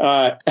world.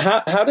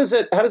 How does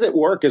it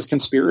work as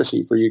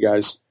conspiracy for you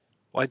guys?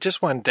 Well, I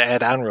just wanted to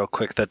add on real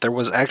quick that there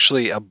was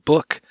actually a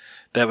book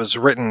that was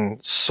written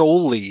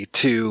solely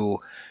to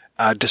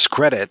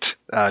discredit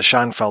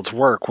Schonfield's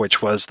work,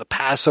 which was The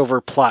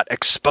Passover Plot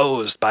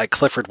Exposed by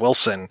Clifford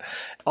Wilson.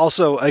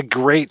 Also a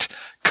great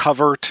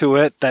cover to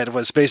it that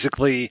was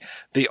basically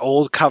the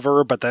old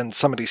cover, but then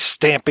somebody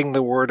stamping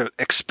the word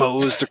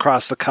exposed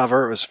across the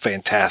cover. It was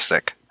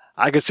fantastic.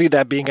 I could see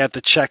that being at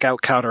the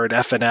checkout counter at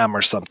F&M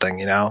or something,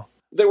 you know?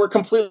 They were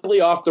completely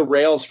off the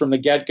rails from the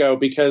get-go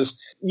because,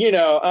 you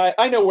know,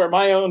 I know where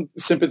my own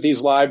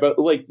sympathies lie, but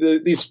like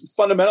these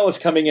fundamentalists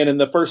coming in,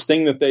 and the first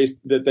thing that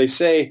they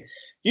say,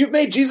 "You've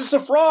made Jesus a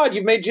fraud.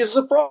 You've made Jesus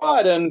a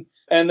fraud." And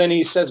then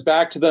he says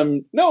back to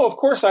them, "No, of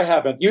course I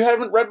haven't. You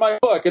haven't read my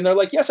book." And they're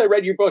like, "Yes, I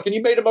read your book, and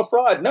you made him a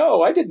fraud."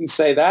 "No, I didn't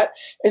say that."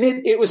 And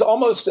it was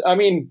almost, I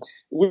mean,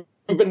 we've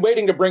been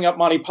waiting to bring up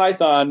Monty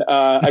Python,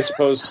 I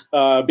suppose,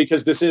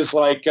 because this is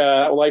like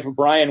Life of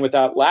Brian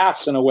without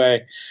laughs in a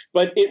way.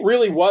 But it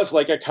really was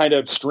like a kind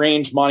of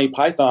strange Monty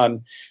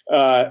Python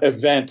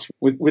event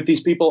with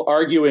these people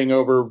arguing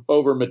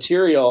over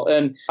material.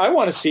 And I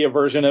want to see a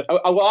version of,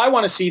 I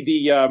want to see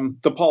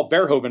the Paul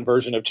Verhoeven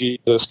version of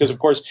Jesus, because of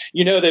course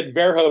you know that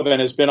Verhoeven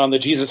has been on the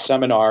Jesus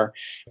Seminar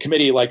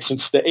Committee like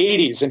since the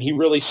 80s, and he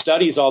really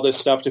studies all this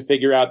stuff to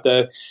figure out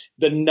the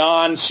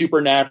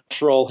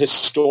non-supernatural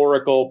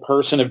historical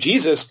person of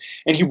Jesus.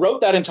 And he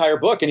wrote that entire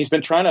book, and he's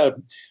been trying to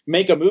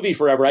make a movie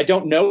forever. I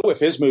don't know if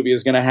his movie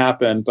is going to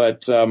happen,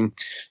 but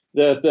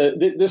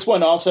this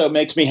one also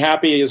makes me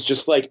happy, is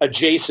just like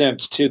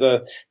adjacent to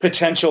the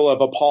potential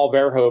of a Paul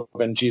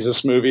Verhoeven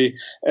Jesus movie.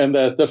 And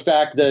the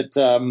fact that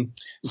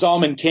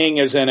Zalman King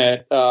is in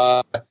it,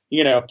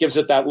 gives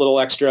it that little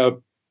extra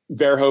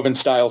Verhoeven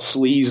style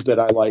sleaze that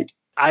I like.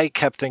 I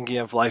kept thinking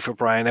of Life of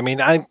Brian. I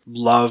mean, I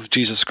love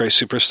Jesus Christ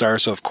Superstar,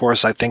 so of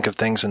course I think of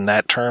things in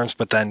that terms.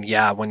 But then,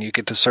 yeah, when you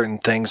get to certain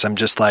things, I'm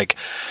just like,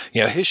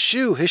 his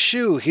shoe,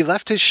 he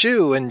left his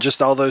shoe, and just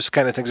all those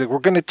kind of things. Like, we're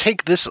going to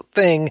take this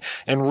thing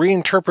and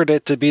reinterpret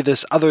it to be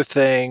this other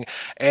thing.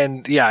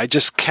 And yeah, I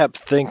just kept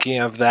thinking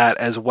of that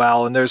as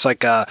well. And there's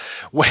like at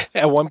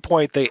one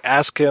point they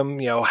ask him,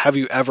 have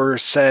you ever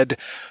said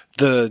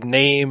the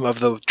name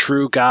of the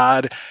true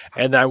God?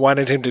 And I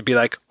wanted him to be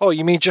like, "Oh,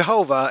 you mean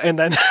Jehovah?" And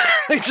then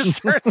they just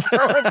started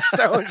throwing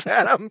stones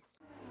at him.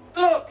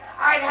 Look,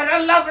 I'd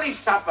had a lovely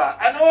supper,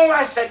 and all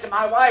I said to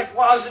my wife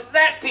was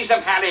that piece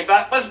of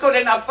halibut was good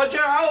enough for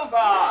Jehovah.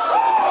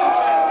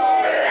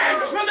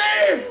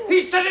 Blasphemy! He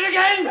said it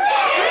again!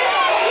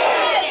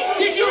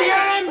 Did you hear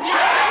him?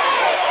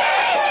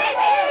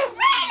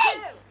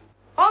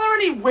 Are there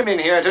any women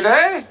here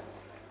today?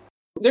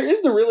 There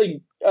is the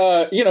really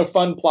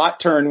fun plot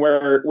turn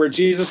where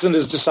Jesus and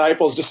his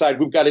disciples decide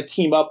we've got to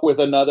team up with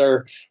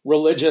another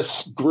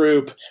religious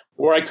group,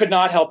 where I could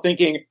not help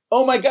thinking,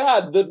 oh my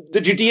God,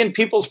 the Judean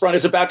People's Front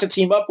is about to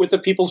team up with the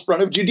People's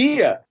Front of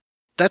Judea.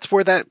 That's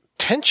where that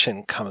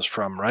tension comes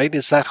from, right?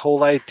 Is that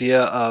whole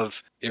idea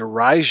of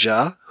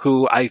Elijah,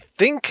 who I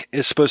think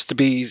is supposed to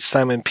be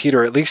Simon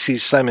Peter, at least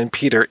he's Simon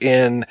Peter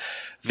in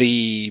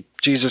the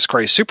Jesus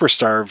Christ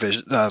Superstar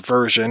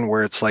version,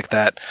 where it's like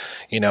that,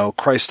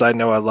 Christ, I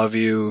know I love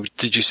you.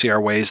 Did you see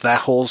our ways? That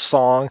whole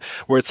song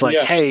where it's like,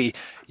 hey,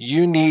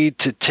 you need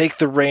to take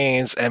the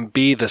reins and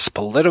be this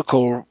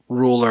political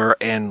ruler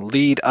and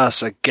lead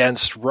us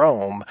against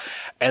Rome.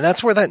 And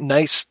that's where that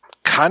nice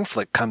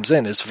conflict comes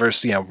in, is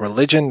versus,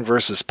 religion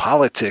versus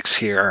politics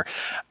here.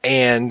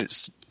 And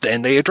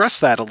they address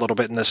that a little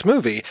bit in this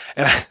movie.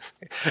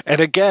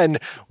 And again,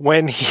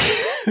 when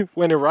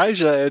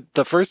Elijah,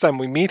 the first time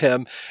we meet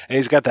him, and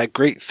he's got that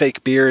great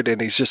fake beard,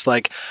 and he's just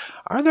like,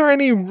 "Are there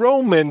any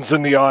Romans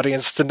in the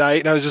audience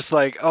tonight?" And I was just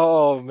like,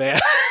 oh man.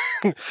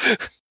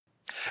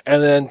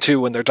 And then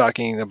too, when they're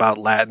talking about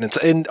Latin,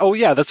 and oh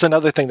yeah, that's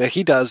another thing that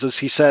he does, is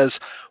he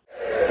says,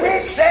 "We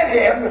sent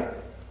him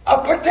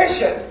a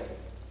petition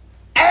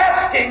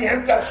asking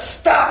him to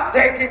stop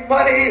taking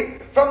money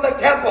from the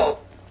temple.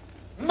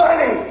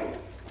 Money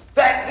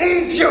that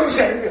he's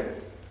using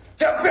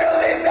to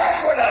build his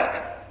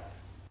aqueduct."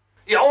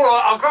 Yeah, all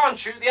right, I'll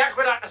grant you, the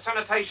aqueduct and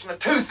sanitation are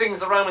two things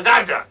the Romans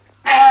have done.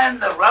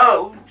 And the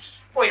roads.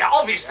 Well, yeah,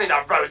 obviously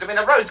the roads. I mean,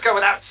 the roads go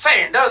without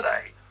saying, don't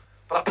they?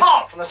 But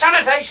apart from the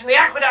sanitation, the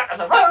aqueduct and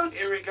the roads...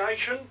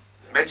 Irrigation,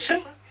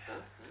 medicine,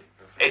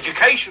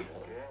 education.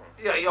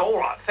 Yeah, all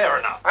right, fair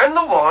enough. and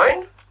the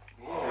wine.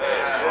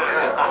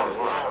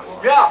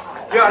 Yeah,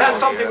 that's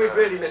something we've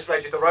really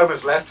misread if the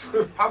Romans left.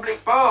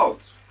 Public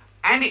baths.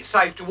 And it's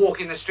safe to walk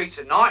in the streets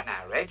at night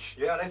now, Reg.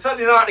 Yeah, they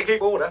certainly know how to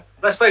keep order.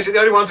 Let's face it, the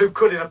only ones who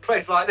could in a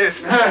place like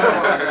this.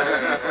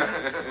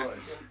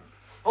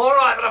 All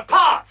right, but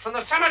apart from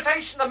the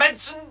sanitation, the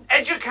medicine,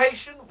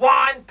 education,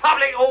 wine,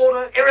 public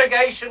order,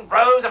 irrigation,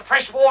 roads, a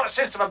fresh water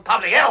system and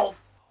public health,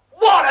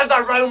 what have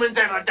the Romans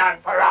ever done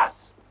for us?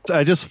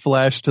 I just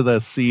flashed to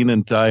that scene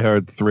in Die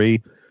Hard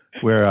 3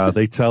 where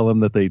they tell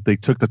him that they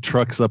took the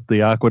trucks up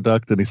the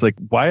aqueduct, and he's like,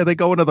 why are they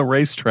going to the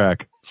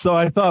racetrack? So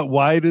I thought,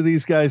 why do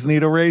these guys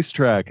need a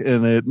racetrack?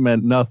 And it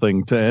meant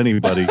nothing to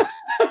anybody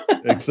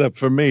except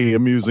for me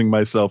amusing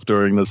myself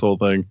during this whole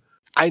thing.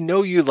 I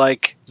know you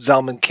like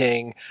Zalman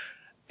King,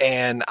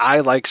 and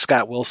I like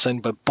Scott Wilson,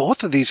 but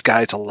both of these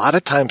guys, a lot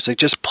of times they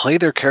just play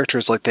their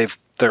characters like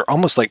they're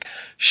almost like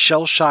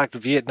shell-shocked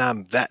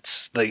Vietnam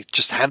vets. They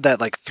just have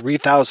that like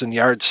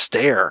 3,000-yard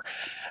stare,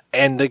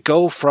 and they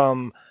go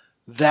from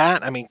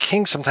that. I mean,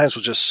 King sometimes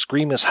will just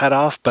scream his head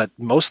off, but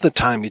most of the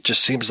time it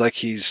just seems like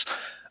he's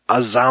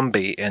a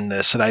zombie in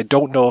this, and I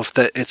don't know if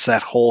it's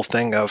that whole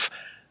thing of,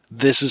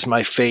 this is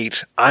my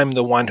fate, I'm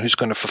the one who's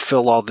going to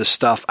fulfill all this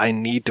stuff, I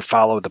need to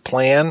follow the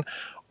plan,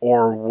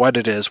 or what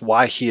it is,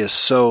 why he is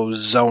so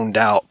zoned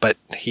out, but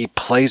he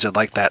plays it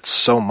like that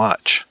so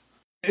much.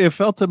 It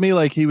felt to me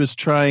like he was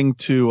trying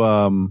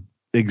to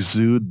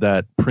exude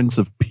that Prince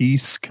of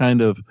Peace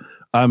kind of,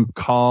 I'm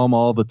calm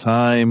all the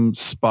time,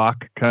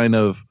 Spock kind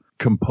of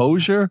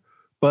composure,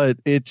 but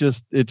it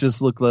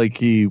just looked like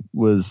he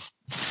was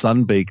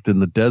sunbaked in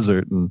the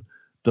desert and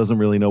doesn't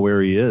really know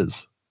where he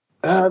is.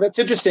 That's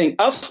interesting.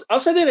 I'll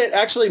say that it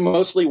actually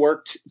mostly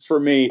worked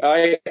for me.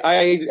 I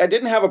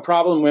didn't have a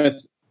problem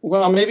with,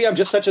 well, maybe I'm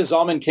just such a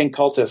Zalman King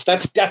cultist.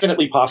 That's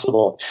definitely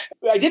possible.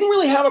 I didn't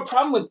really have a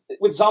problem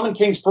with Zalman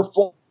King's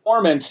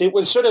performance. It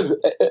was sort of,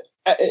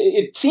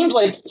 it seemed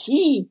like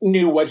he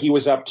knew what he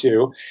was up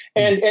to.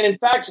 And in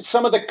fact,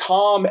 some of the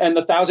calm and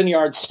the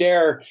 1,000-yard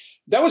stare,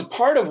 that was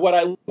part of what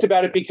I liked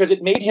about it, because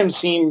it made him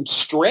seem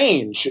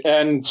strange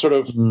and sort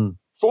of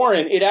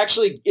foreign. It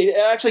actually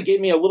gave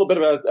me a little bit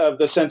of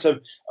the sense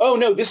of, oh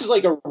no, this is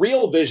like a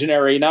real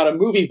visionary, not a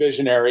movie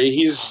visionary.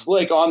 He's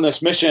like on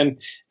this mission,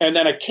 and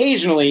then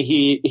occasionally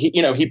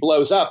he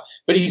blows up,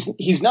 but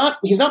he's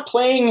not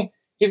playing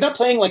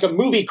like a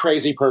movie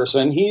crazy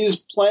person. He's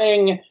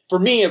playing, for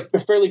me, a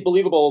fairly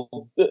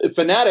believable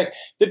fanatic.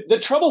 The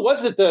trouble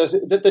was that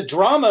the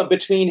drama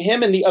between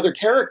him and the other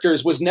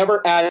characters was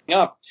never adding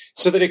up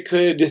so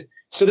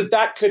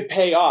that could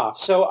pay off.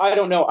 So I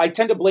don't know. I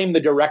tend to blame the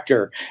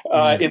director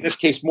in this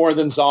case more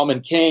than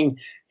Zalman King,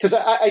 because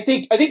I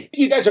think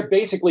you guys are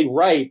basically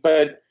right,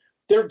 but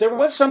there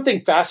was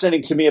something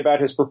fascinating to me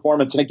about his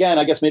performance. And again,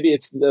 I guess maybe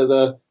it's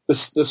the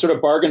sort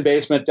of bargain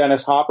basement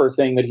Dennis Hopper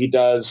thing that he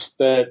does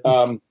that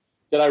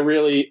I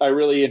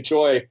really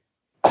enjoy.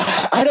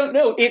 I don't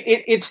know.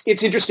 It's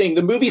interesting.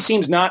 The movie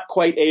seems not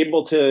quite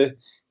able to.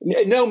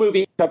 No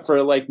movie except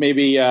for like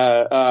maybe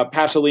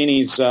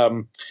Pasolini's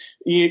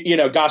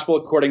Gospel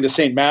According to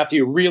St.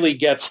 Matthew really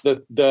gets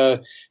at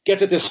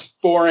this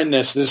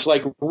foreignness, this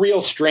like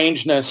real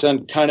strangeness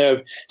and kind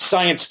of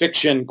science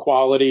fiction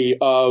quality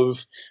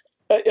of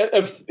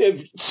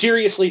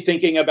seriously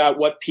thinking about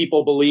what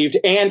people believed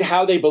and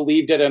how they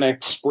believed it and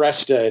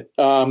expressed it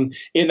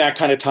in that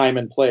kind of time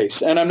and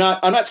place. And I'm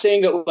not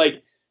saying that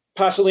like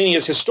Pasolini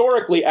is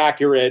historically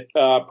accurate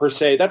per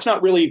se. That's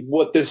not really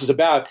what this is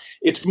about.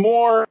 It's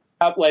more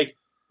about like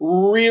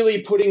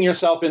really putting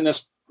yourself in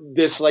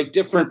this like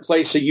different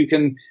place so you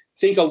can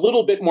think a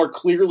little bit more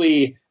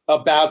clearly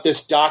about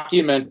this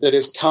document that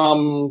has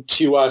come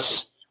to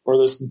us, or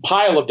this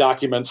pile of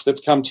documents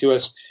that's come to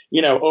us,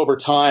 over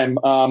time,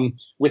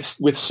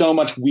 with so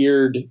much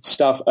weird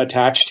stuff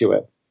attached to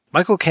it.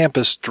 Michael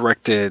Campus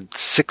directed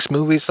 6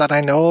 movies that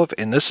I know of,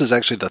 and this is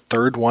actually the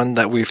 3rd one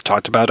that we've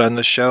talked about on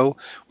the show.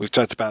 We've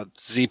talked about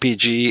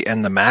ZPG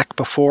and The Mac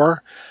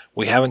before.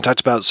 We haven't talked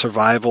about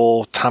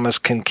Survival, Thomas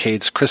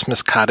Kincaid's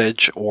Christmas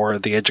Cottage, or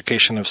The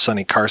Education of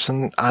Sonny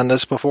Carson on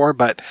this before,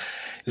 but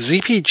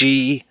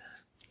ZPG,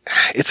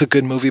 it's a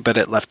good movie, but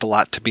it left a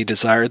lot to be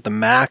desired. The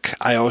Mac,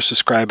 I always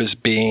describe as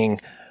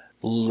being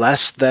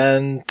less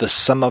than the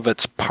sum of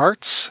its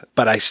parts,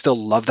 but I still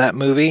love that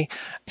movie.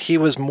 He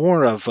was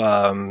more of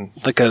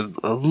like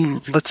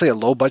let's say a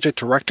low budget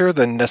director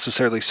than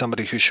necessarily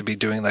somebody who should be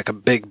doing like a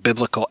big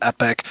biblical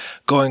epic,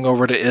 going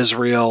over to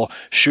Israel,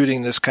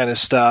 shooting this kind of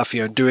stuff,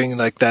 doing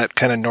like that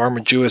kind of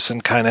Norman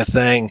Jewison kind of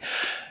thing.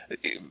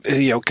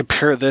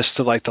 Compare this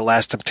to like The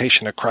Last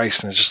Temptation of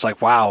Christ, and it's just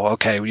like, wow,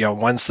 okay,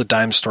 one's the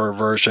dime store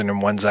version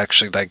and one's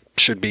actually like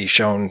should be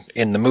shown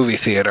in the movie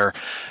theater.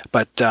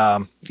 But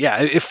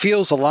it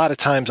feels a lot of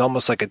times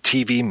almost like a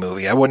TV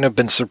movie. I wouldn't have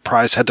been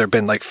surprised had there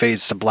been like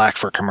fades to black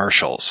for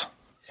commercials.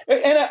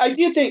 And I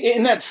do think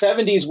in that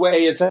 70s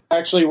way, it's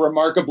actually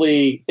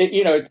remarkably,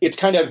 it's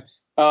kind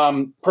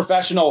of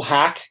professional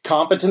hack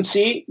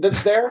competency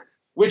that's there.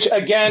 Which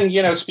again,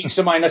 speaks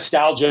to my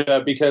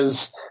nostalgia,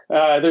 because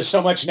there's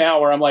so much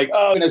now where I'm like,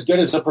 oh, and as good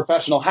as a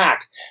professional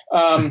hack.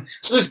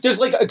 So there's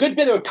like a good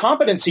bit of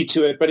competency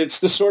to it, but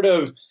it's the sort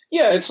of,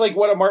 it's like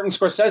what a Martin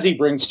Scorsese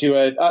brings to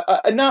it,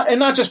 and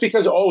not just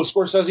because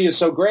Scorsese is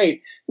so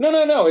great.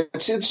 No.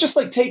 It's just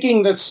like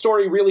taking the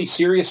story really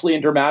seriously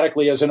and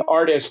dramatically as an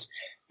artist,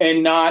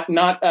 and not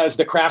as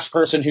the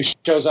craftsperson who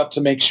shows up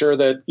to make sure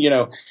that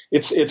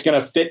it's going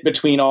to fit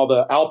between all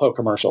the Alpo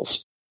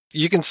commercials.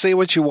 You can say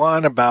what you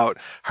want about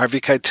Harvey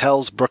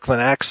Keitel's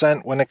Brooklyn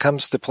accent when it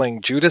comes to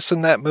playing Judas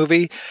in that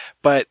movie,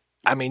 but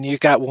I mean, you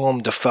got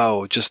Willem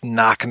Dafoe just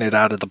knocking it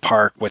out of the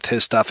park with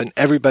his stuff, and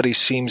everybody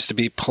seems to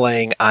be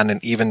playing on an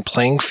even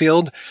playing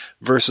field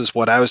versus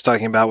what I was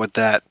talking about with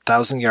that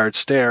 1,000-yard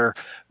stare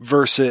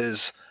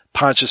versus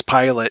Pontius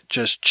Pilate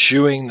just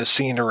chewing the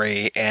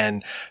scenery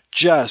and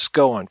just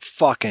going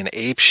fucking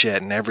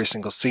apeshit in every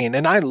single scene.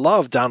 And I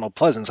love Donald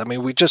Pleasence. I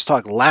mean, we just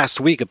talked last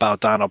week about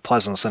Donald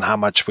Pleasence and how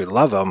much we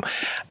love him.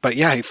 But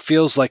yeah, he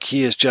feels like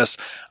he is just,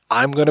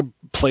 I'm going to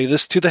play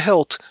this to the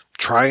hilt.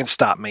 Try and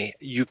stop me.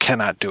 You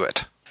cannot do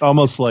it.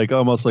 Almost like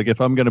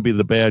if I'm going to be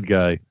the bad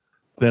guy,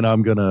 then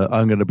I'm going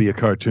to be a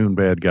cartoon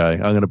bad guy. I'm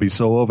going to be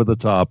so over the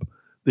top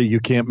that you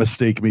can't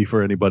mistake me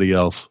for anybody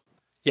else.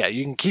 Yeah,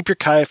 you can keep your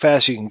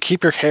Caiaphas, you can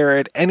keep your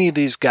Herod, any of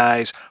these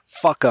guys,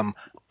 fuck them.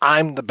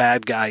 I'm the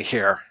bad guy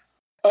here.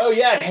 Oh,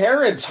 yeah,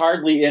 Herod's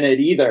hardly in it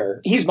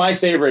either. He's my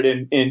favorite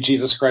in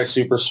Jesus Christ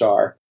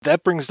Superstar.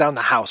 That brings down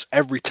the house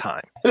every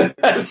time.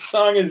 That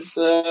song is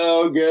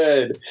so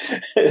good.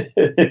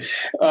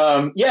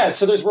 Yeah,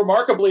 so there's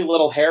remarkably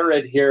little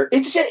Herod here.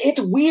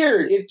 It's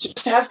weird. It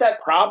just has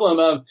that problem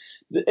of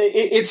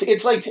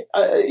it's like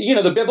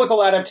the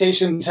biblical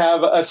adaptations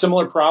have a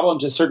similar problem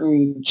to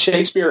certain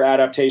Shakespeare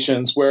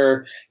adaptations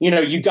where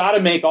you got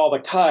to make all the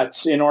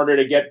cuts in order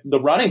to get the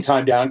running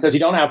time down because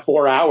you don't have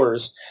 4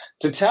 hours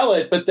to tell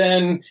it, but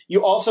then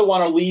you also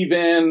want to leave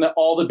in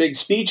all the big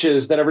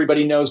speeches that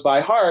everybody knows by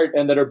heart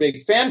and that are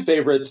big fan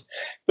favorites.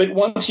 But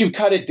once you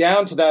cut it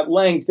down to that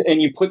length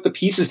and you put the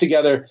pieces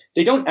together,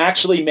 they don't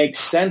actually make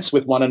sense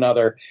with one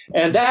another.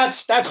 And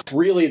that's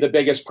really the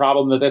biggest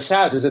problem that this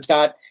has is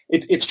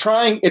it's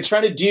trying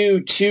to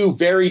do two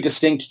very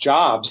distinct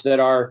jobs that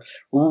are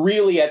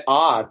really at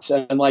odds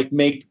and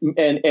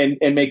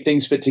make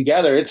things fit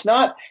together. It's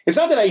not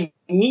that I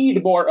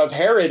need more of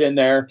Herod in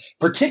there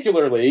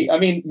particularly. I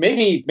mean,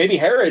 maybe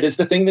Herod is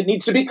the thing that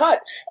needs to be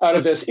cut out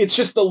of this. It's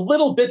just the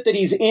little bit that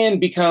he's in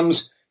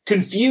becomes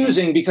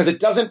confusing because it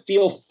doesn't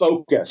feel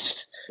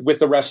focused with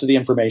the rest of the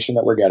information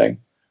that we're getting.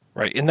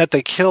 Right, in that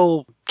they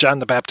kill John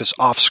the Baptist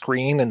off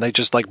screen and they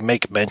just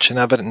make mention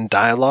of it in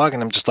dialogue,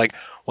 and I'm just like,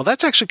 well,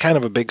 that's actually kind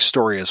of a big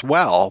story as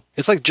well.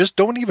 It's like, just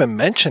don't even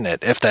mention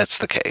it if that's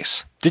the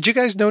case. Did you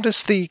guys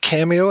notice the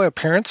cameo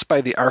appearance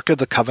by the Ark of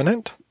the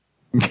Covenant?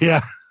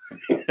 Yeah.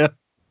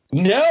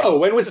 No,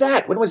 when was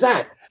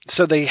that?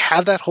 So they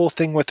have that whole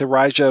thing with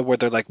Elijah where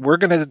they're like, we're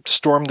going to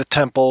storm the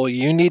temple.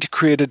 You need to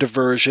create a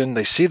diversion.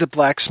 They see the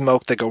black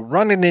smoke. They go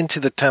running into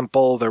the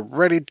temple. They're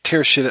ready to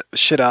tear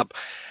shit up.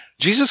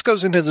 Jesus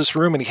goes into this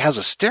room and he has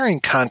a staring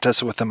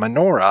contest with the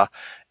menorah,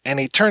 and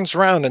he turns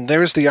around and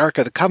there's the Ark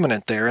of the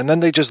Covenant there, and then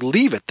they just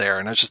leave it there.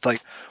 And I was just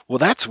like, well,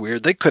 that's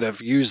weird. They could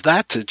have used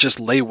that to just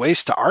lay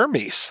waste to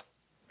armies.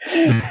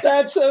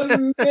 That's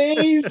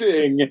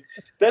amazing.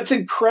 That's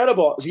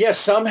incredible. Yeah,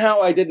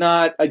 somehow I did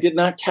not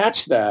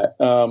catch that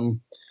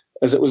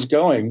as it was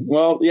going.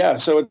 Well, yeah,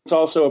 so it's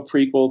also a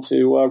prequel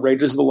to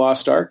Raiders of the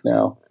Lost Ark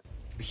now.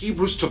 The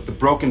Hebrews took the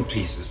broken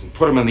pieces and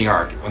put them in the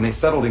Ark. When they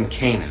settled in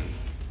Canaan,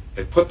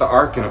 they put the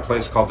Ark in a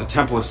place called the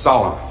Temple of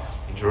Solomon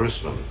in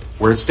Jerusalem,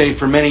 where it stayed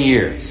for many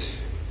years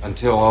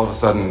until all of a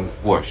sudden,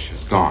 whoosh,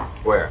 it's gone.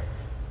 Where?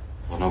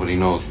 Well, nobody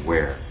knows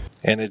where.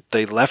 And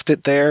they left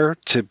it there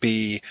to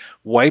be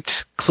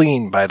wiped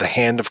clean by the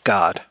hand of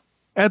God.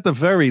 At the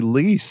very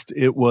least,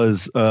 it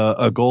was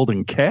a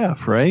golden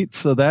calf, right?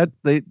 So that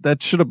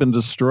should have been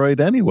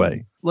destroyed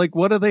anyway. Like,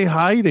 what are they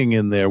hiding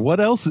in there? What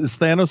else? Is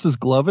Thanos'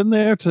 glove in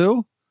there,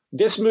 too?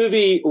 This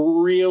movie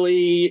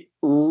really,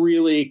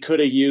 really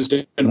could have used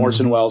an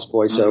Orson Welles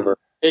voiceover.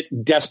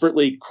 It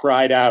desperately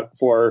cried out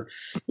for,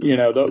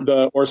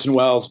 the Orson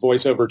Welles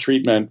voiceover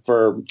treatment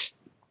for,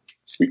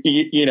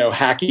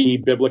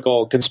 hacky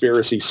biblical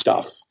conspiracy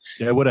stuff.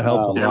 Yeah, it would have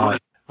helped a lot.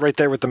 Right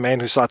there with The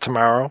Man Who Saw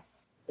Tomorrow.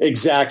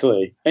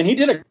 Exactly. And he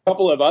did a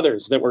couple of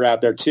others that were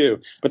out there too,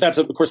 but that's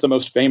of course the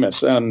most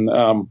famous, and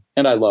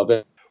I love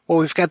it. Well,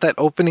 we've got that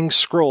opening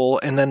scroll,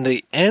 and then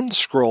the end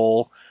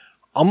scroll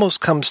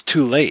almost comes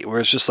too late, where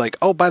it's just like,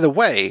 oh, by the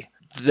way,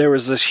 there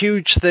was this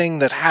huge thing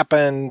that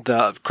happened,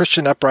 the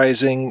Christian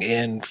uprising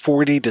in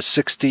 40 to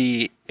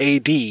 60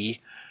 AD,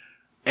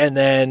 and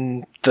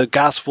then the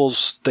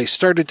Gospels, they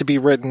started to be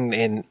written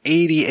in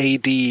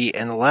 80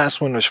 AD, and the last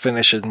one was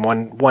finished in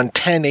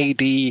 110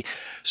 AD.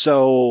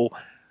 So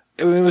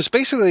it was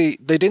basically,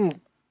 they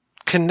didn't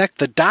connect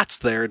the dots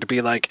there to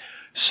be like,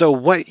 so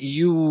what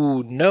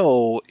you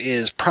know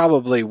is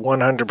probably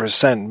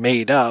 100%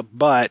 made up,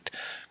 but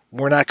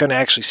we're not going to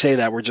actually say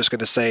that. We're just going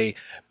to say,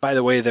 by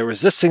the way, there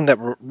was this thing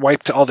that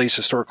wiped all these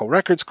historical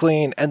records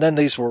clean, and then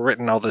these were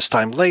written all this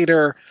time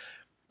later,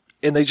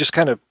 and they just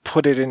kind of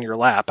put it in your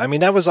lap. I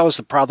mean, that was always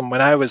the problem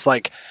when I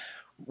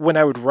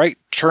would write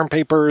term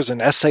papers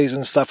and essays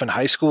and stuff in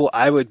high school,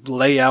 I would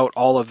lay out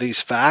all of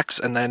these facts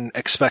and then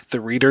expect the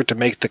reader to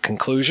make the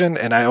conclusion,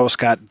 and I always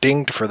got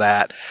dinged for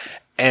that.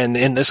 And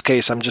in this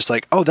case, I'm just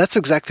like, oh, that's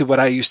exactly what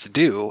I used to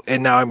do,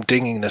 and now I'm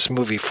dinging this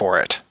movie for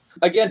it.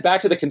 Again,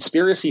 back to the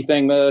conspiracy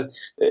thing,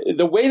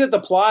 the way that the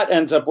plot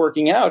ends up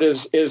working out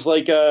is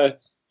like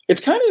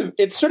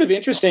it's sort of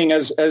interesting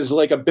as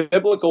like a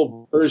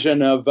biblical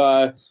version of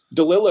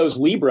DeLillo's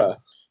Libra,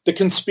 the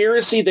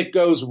conspiracy that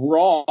goes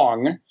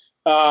wrong,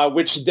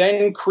 which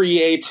then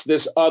creates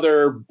this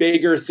other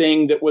bigger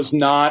thing that was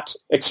not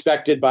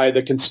expected by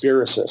the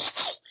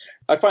conspiracists.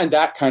 I find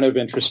that kind of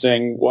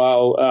interesting,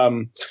 while,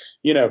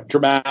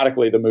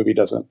 dramatically the movie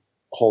doesn't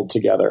hold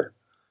together.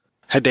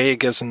 Hedaya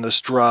gives him this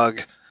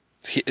drug.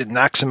 It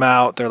knocks him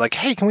out. They're like,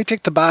 hey, can we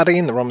take the body?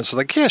 And the Romans are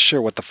like, yeah,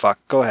 sure, what the fuck?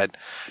 Go ahead.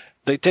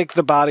 They take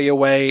the body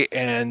away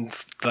and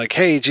like,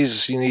 hey,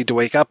 Jesus, you need to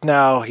wake up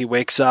now. He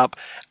wakes up.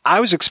 I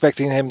was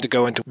expecting him to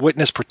go into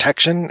witness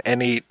protection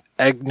and eat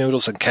egg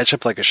noodles and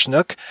ketchup like a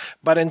schnook,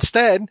 but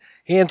instead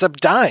he ends up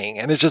dying.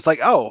 And it's just like,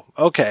 oh,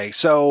 okay.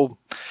 So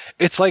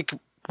it's like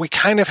we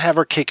kind of have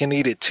our cake and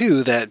eat it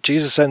too, that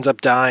Jesus ends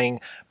up dying,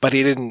 but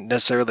he didn't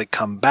necessarily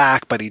come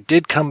back, but he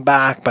did come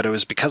back, but it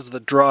was because of the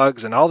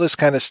drugs and all this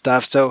kind of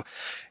stuff. So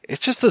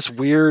it's just this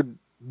weird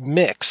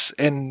mix.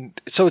 And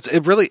so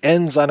it really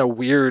ends on a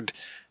weird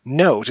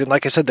note. And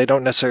like I said, they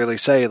don't necessarily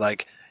say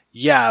like,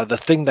 yeah, the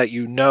thing that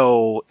you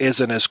know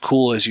isn't as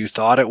cool as you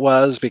thought it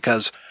was,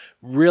 because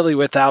really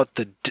without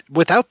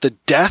the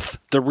death,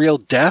 the real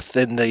death,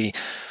 and the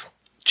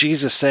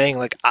Jesus saying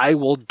like, I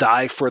will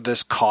die for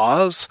this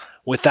cause,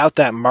 without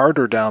that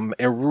martyrdom,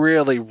 it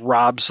really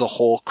robs the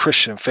whole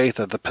Christian faith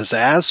of the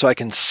pizzazz. So I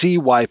can see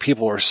why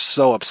people were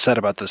so upset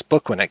about this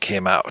book when it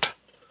came out.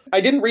 I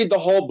didn't read the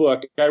whole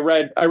book. I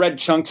read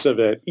chunks of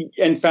it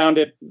and found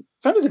it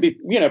to be,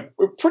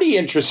 pretty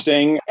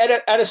interesting.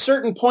 At a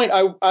certain point,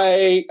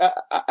 I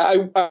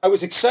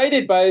was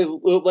excited by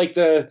like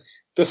the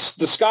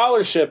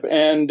scholarship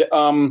and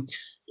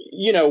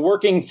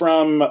working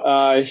from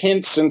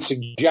hints and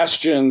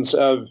suggestions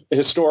of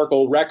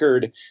historical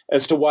record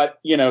as to what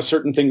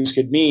certain things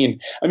could mean.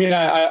 I mean,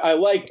 I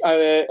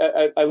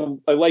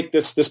like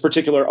this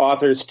particular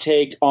author's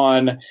take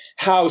on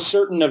how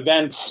certain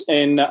events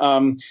in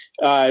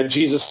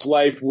Jesus'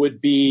 life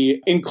would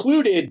be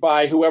included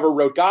by whoever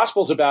wrote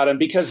Gospels about him,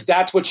 because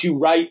that's what you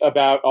write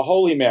about a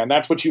holy man.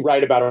 That's what you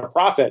write about a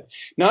prophet.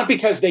 Not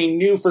because they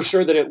knew for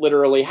sure that it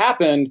literally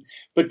happened,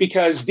 but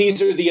because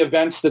these are the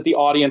events that the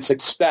audience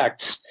expects.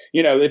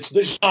 It's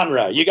the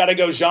genre. You got to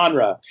go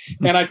genre.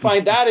 And I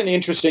find that an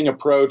interesting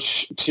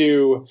approach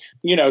to,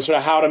 sort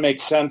of how to make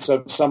sense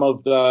of some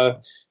of the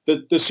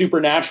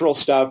supernatural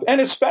stuff,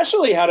 and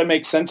especially how to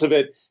make sense of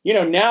it,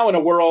 now in a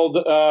world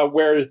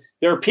where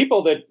there are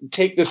people that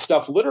take this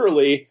stuff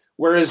literally,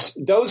 whereas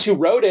those who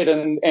wrote it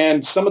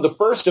and some of the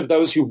first of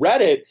those who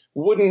read it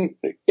wouldn't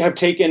have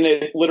taken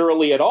it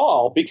literally at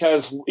all,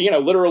 because,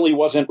 literally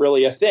wasn't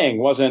really a thing,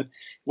 wasn't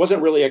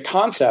really a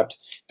concept.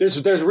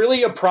 There's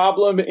really a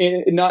problem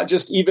not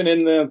just even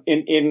in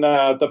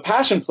the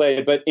Passion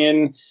Play, but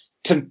in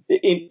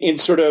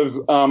sort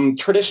of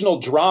traditional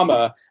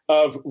drama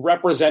of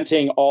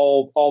representing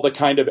all the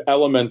kind of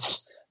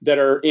elements that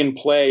are in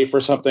play for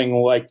something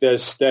like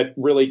this, that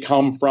really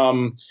come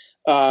from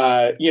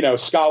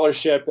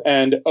scholarship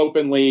and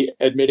openly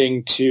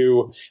admitting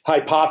to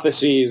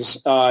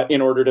hypotheses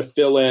in order to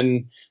fill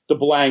in the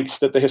blanks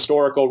that the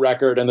historical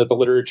record and that the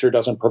literature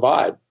doesn't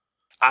provide.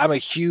 I'm a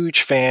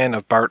huge fan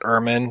of Bart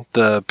Ehrman,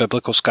 the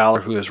biblical scholar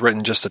who has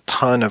written just a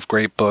ton of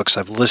great books.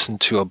 I've listened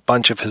to a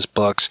bunch of his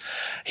books.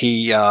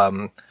 He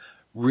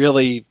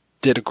really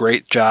did a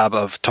great job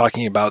of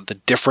talking about the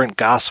different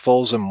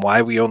Gospels and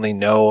why we only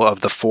know of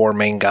the 4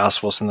 main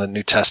Gospels in the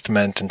New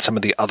Testament and some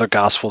of the other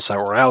Gospels that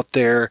were out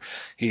there.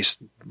 He's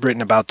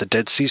written about the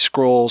Dead Sea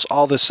Scrolls,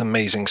 all this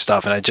amazing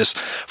stuff. And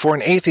for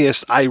an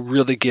atheist, I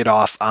really get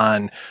off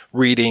on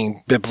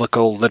reading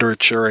biblical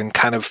literature and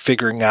kind of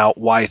figuring out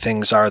why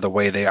things are the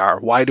way they are.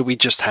 Why do we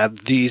just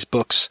have these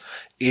books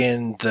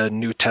in the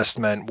New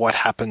Testament? What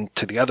happened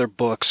to the other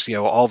books?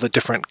 All the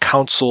different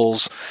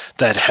councils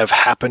that have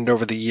happened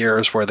over the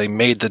years where they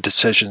made the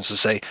decisions to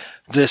say,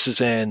 this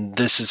is in,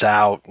 this is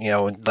out,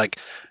 like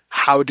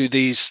how do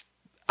these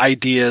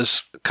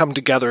ideas come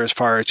together as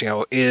far as,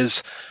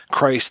 is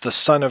Christ the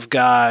Son of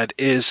God?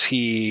 Is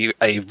he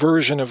a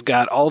version of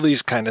God? All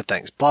these kind of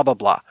things, blah, blah,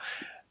 blah.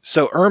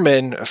 So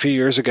Ehrman, a few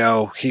years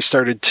ago, he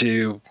started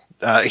to,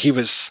 he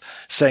was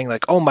saying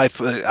like,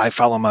 I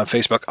follow him on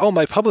Facebook. Oh,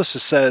 my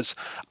publicist says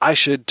I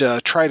should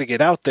try to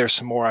get out there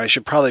some more. I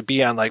should probably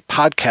be on like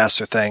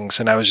podcasts or things.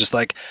 And I was just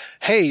like,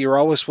 hey, you're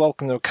always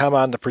welcome to come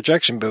on the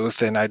projection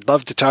booth. And I'd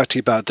love to talk to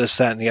you about this,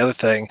 that, and the other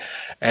thing.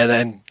 And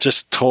then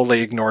just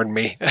totally ignored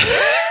me.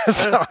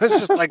 So I was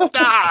just like,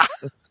 ah.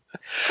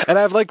 And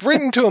I've like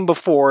written to him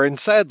before and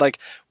said like,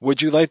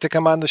 would you like to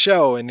come on the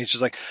show? And he's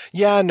just like,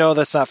 yeah, no,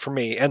 that's not for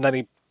me. And then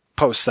he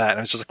posts that and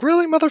I was just like,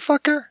 really,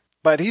 motherfucker?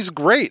 But he's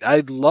great.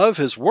 I love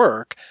his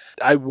work.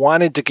 I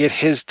wanted to get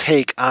his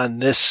take on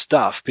this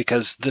stuff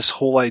because this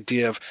whole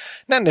idea of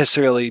not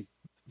necessarily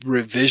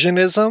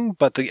revisionism,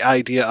 but the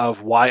idea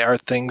of why are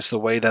things the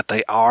way that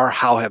they are?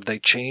 How have they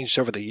changed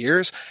over the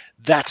years?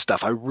 That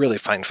stuff I really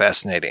find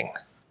fascinating.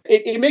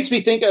 it makes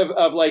me think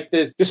of like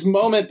this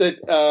moment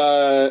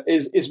that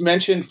is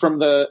mentioned from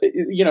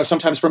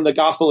sometimes from the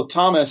Gospel of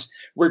Thomas,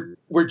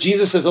 where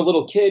Jesus as a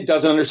little kid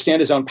doesn't understand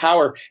his own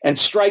power and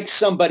strikes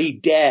somebody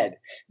dead.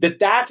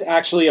 That's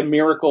actually a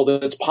miracle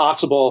that's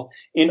possible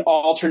in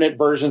alternate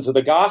versions of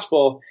the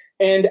Gospel,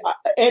 and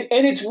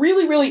it's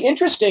really, really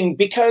interesting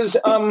because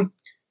I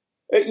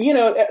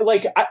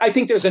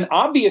think there's an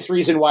obvious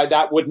reason why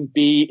that wouldn't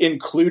be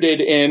included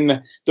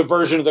in the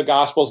version of the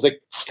Gospels that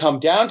come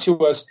down to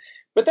us.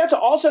 But that's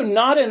also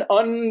not an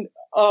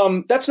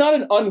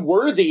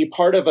unworthy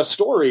part of a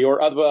story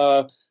or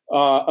of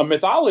a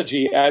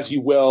mythology, as you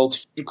will,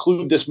 to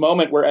include this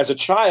moment where, as a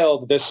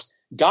child, this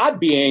God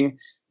being,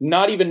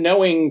 not even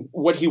knowing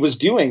what he was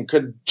doing,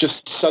 could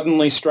just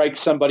suddenly strike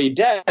somebody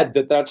dead.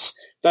 That's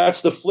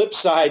the flip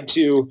side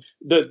to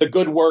the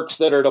good works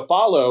that are to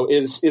follow.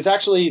 Is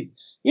actually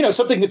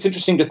something that's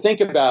interesting to think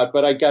about,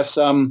 but I guess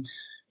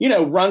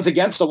runs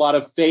against a lot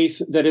of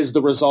faith that is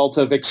the result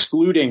of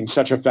excluding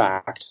such a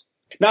fact.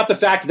 Not the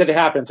fact that it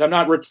happens. I'm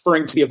not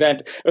referring to the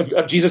event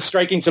of Jesus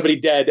striking somebody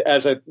dead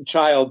as a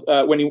child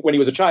when he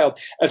was a child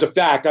as a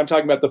fact. I'm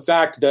talking about the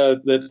fact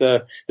that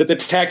the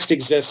text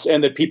exists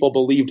and that people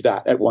believed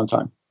that at one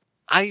time.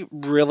 I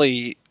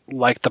really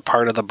like the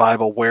part of the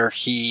Bible where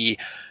he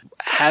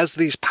has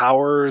these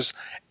powers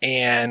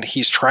and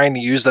he's trying to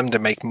use them to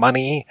make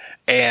money,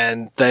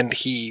 and then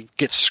he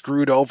gets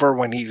screwed over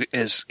when he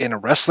is in a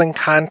wrestling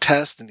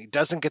contest and he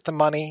doesn't get the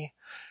money.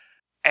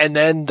 And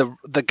then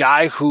the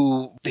guy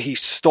who he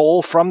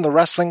stole from the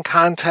wrestling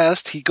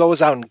contest, he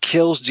goes out and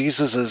kills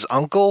Jesus's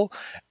uncle.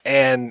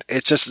 And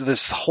it's just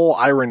this whole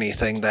irony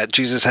thing that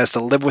Jesus has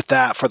to live with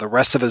that for the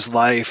rest of his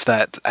life,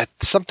 that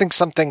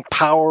something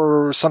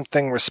power,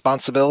 something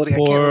responsibility.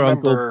 Poor I can't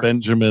remember. Uncle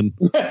Benjamin.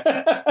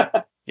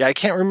 Yeah, I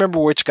can't remember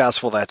which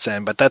gospel that's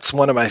in, but that's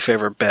one of my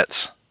favorite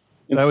bits.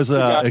 That was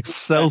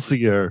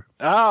Excelsior.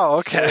 Oh,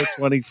 okay.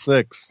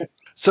 26.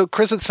 So,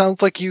 Chris, it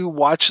sounds like you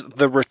watched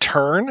The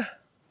Return.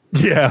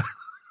 Yeah.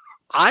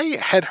 I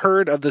had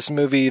heard of this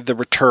movie, The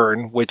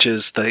Return, which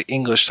is the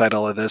English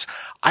title of this.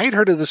 I had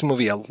heard of this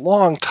movie a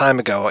long time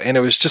ago, and it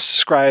was just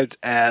described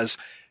as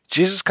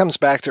Jesus comes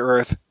back to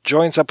Earth,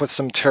 joins up with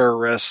some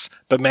terrorists,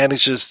 but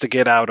manages to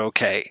get out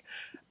okay.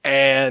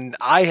 And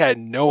I had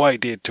no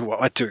idea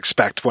what to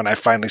expect when I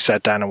finally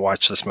sat down and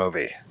watched this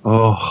movie.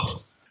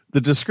 Oh,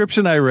 the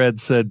description I read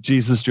said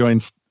Jesus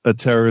joins a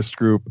terrorist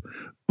group,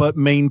 but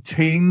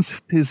maintains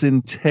his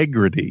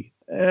integrity.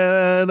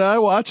 And I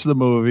watched the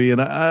movie,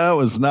 and that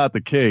was not the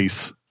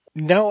case.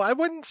 No, I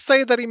wouldn't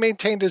say that he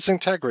maintained his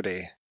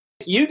integrity.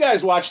 You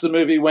guys watched the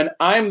movie when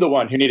I'm the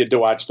one who needed to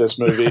watch this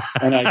movie,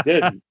 and I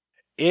didn't.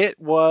 It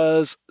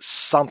was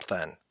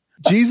something.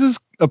 Jesus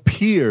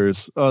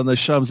appears on the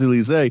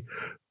Champs-Élysées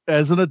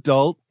as an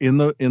adult in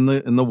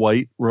the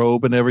white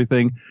robe and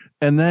everything,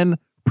 and then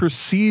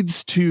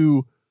proceeds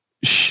to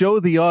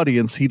show the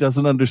audience he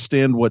doesn't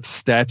understand what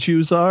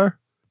statues are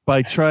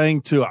by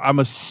trying to, I'm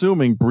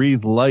assuming,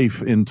 breathe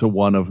life into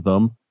one of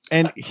them.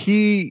 And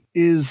he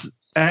is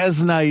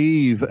as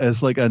naive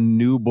as like a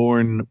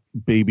newborn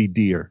baby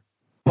deer.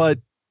 But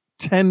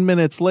 10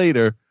 minutes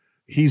later,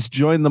 he's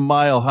joined the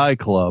Mile High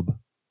Club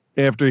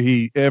after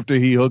he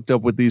hooked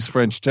up with these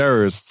French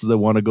terrorists that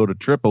want to go to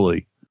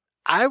Tripoli.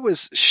 I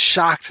was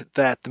shocked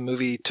that the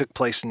movie took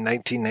place in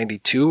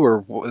 1992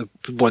 or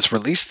was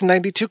released in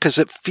 92, because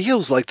it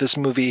feels like this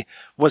movie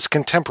was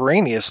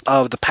contemporaneous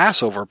of the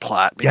Passover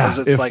Plot. Because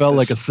it felt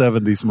like a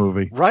 70s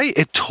movie. Right?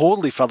 It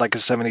totally felt like a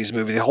 70s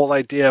movie. The whole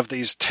idea of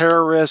these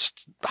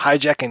terrorists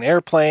hijacking an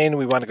airplane,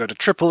 we want to go to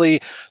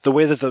Tripoli, the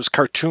way that those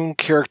cartoon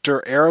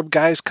character Arab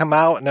guys come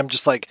out, and I'm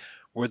just like,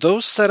 were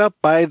those set up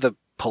by the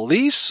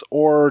police,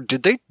 or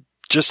did they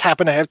just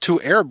happen to have two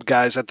Arab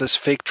guys at this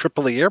fake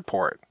Tripoli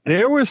airport?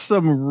 There were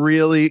some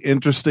really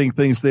interesting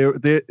things.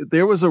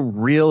 There was a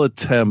real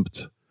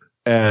attempt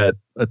at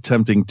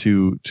attempting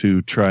to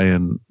try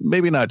and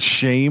maybe not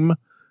shame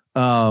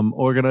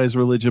organized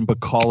religion, but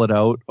call it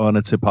out on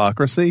its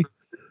hypocrisy.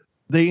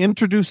 They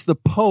introduced the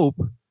Pope.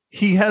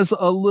 He has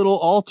a little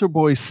altar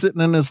boy sitting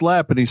in his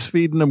lap, and he's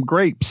feeding him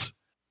grapes.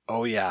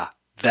 Oh, yeah.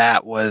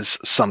 That was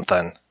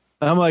something.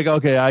 I'm like,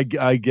 okay, I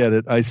get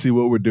it. I see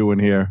what we're doing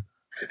here.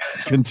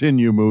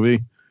 Continue,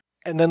 movie.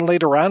 And then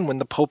later on, when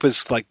the Pope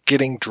is like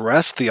getting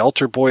dressed, the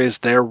altar boy is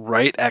there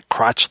right at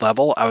crotch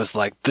level. I was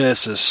like,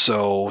 this is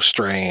so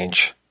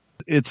strange.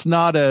 It's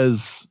not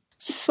as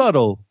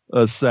subtle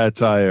a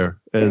satire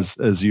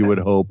as you would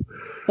hope,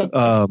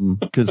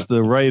 because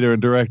the writer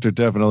and director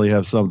definitely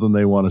have something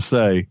they want to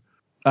say.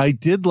 I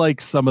did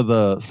like some of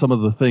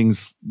the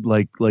things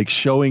like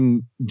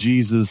showing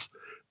Jesus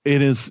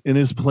in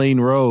his plain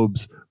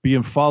robes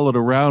being followed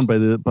around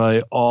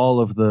by all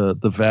of the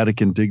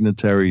Vatican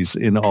dignitaries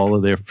in all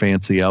of their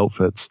fancy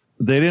outfits.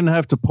 They didn't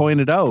have to point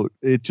it out.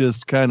 It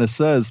just kind of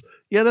says,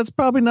 yeah, that's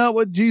probably not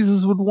what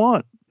Jesus would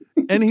want.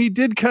 And he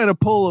did kind of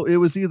pull, it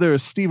was either a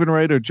Stephen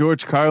Wright or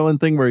George Carlin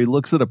thing where he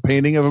looks at a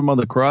painting of him on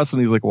the cross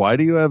and he's like, why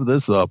do you have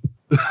this up?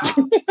 You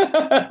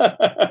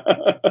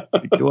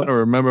want to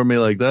remember me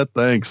like that?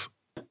 Thanks.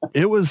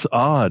 It was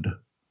odd.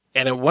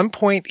 And at one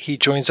point, he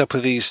joins up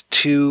with these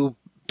two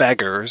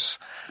beggars.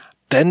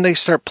 Then they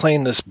start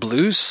playing this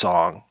blues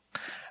song.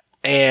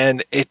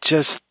 And it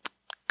just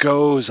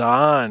goes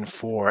on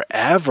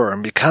forever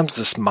and becomes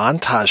this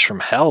montage from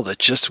hell that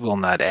just will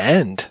not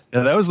end.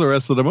 And that was the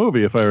rest of the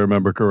movie, if I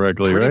remember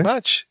correctly, Pretty right?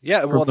 much.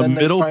 Yeah. From the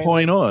middle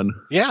point on.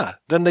 Yeah.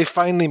 Then they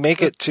finally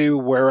make it to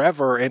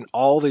wherever, and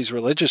all these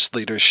religious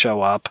leaders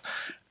show up.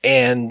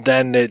 And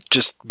then it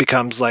just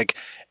becomes like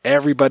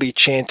everybody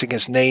chanting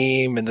his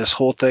name and this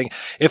whole thing.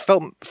 It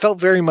felt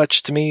very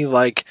much to me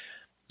like,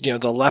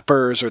 the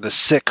lepers or the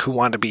sick who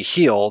want to be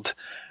healed.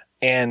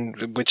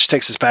 And which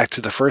takes us back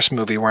to the first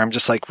movie where I'm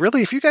just like,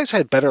 really, if you guys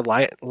had better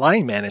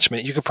line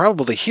management, you could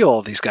probably heal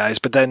all these guys.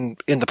 But then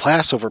in the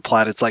Passover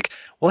plot, it's like,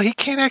 well, he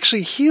can't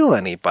actually heal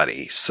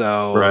anybody.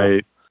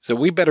 So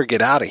we better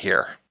get out of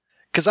here.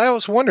 Because I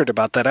always wondered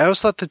about that. I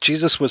always thought that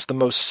Jesus was the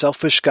most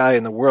selfish guy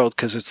in the world,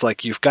 because it's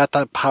like, you've got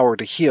that power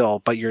to heal,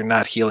 but you're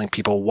not healing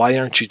people. Why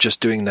aren't you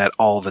just doing that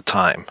all the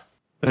time?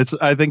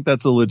 I think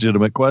that's a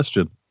legitimate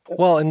question.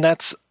 Well, and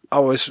that's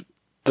always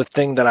the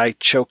thing that I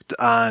choked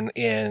on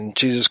in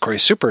Jesus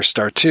Christ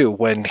Superstar too,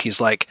 when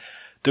he's like,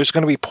 there's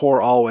going to be poor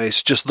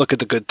always, just look at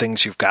the good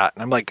things you've got.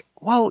 And I'm like,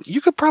 well,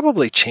 you could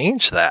probably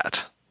change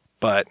that.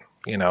 But,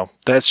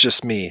 that's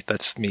just me.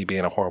 That's me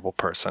being a horrible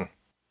person.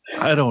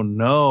 I don't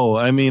know.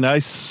 I mean, I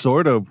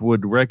sort of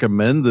would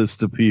recommend this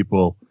to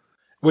people.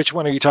 Which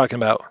one are you talking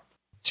about?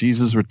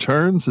 Jesus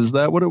Returns? Is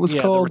that what it was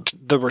called?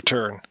 The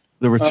Return.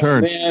 The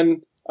Return. Oh,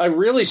 man, I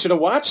really should have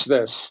watched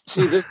this.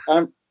 See,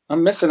 I'm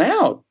missing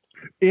out.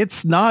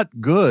 It's not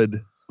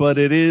good, but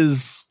it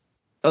is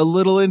a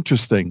little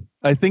interesting.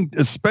 I think,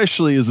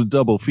 especially as a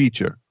double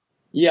feature.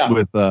 Yeah,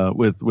 with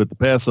the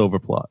Passover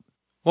Plot.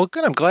 Well,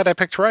 good. I'm glad I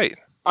picked right.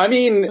 I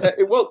mean,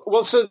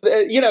 so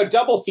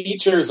double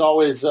features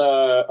always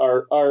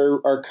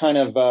are kind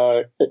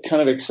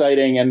of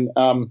exciting, and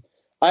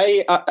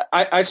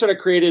I sort of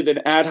created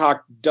an ad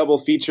hoc double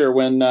feature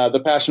when the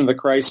Passion of the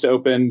Christ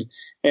opened,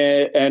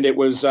 and it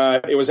was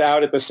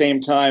out at the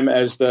same time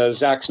as the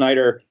Zack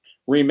Snyder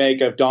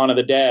remake of Dawn of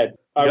the Dead.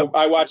 Yep.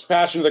 I watched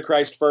Passion of the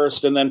Christ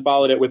first and then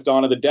followed it with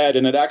Dawn of the Dead,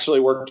 and it actually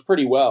worked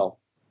pretty well.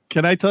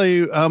 Can I tell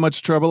you how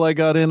much trouble I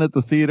got in at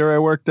the theater I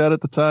worked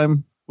at the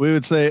time? We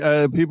would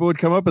say, people would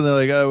come up and they're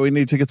like, oh, we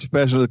need tickets for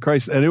Passion of the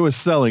Christ. And it was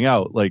selling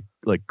out like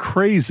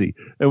crazy.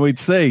 And we'd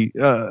say,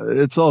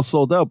 it's all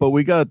sold out, but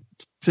we got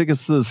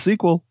tickets to the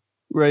sequel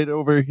right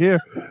over here.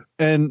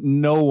 And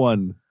no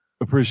one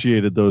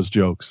appreciated those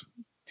jokes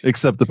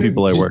except the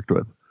people I worked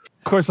with.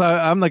 Of course,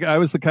 I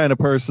was the kind of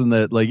person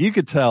that, like, you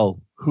could tell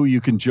who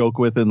you can joke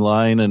with in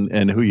line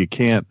and who you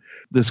can't.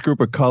 This group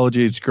of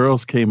college-age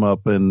girls came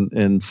up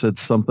and said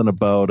something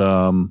about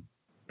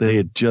they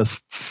had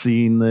just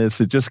seen this.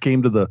 It just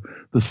came to the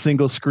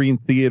single-screen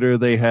theater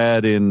they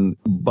had in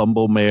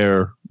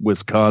Bumblemare,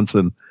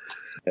 Wisconsin.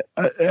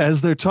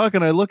 As they're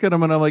talking, I look at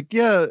them and I'm like,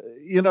 yeah,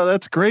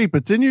 that's great,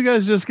 but didn't you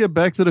guys just get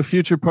Back to the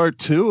Future Part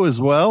 2 as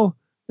well?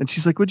 And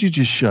she's like, would you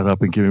just shut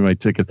up and give me my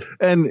ticket?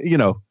 And,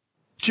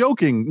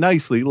 joking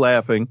nicely,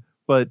 laughing,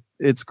 but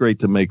it's great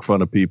to make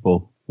fun of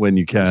people when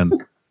you can.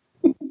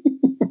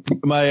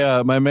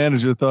 My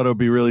manager thought it would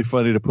be really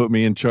funny to put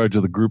me in charge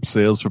of the group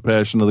sales for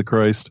Passion of the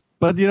Christ.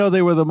 But,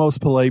 they were the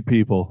most polite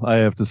people, I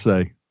have to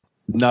say.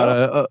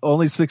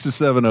 Only 6 or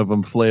 7 of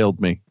them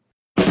flailed me.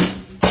 I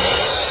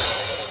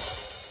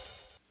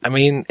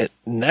mean,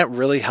 that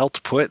really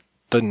helped put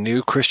the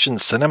new Christian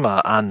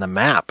cinema on the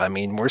map. I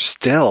mean, we're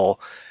still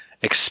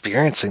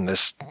experiencing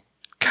this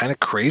kind of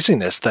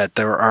craziness that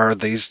there are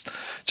this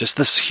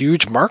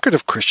huge market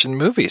of Christian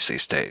movies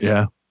these days.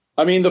 Yeah.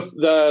 I mean,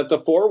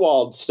 the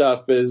four-walled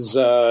stuff is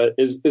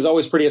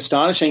always pretty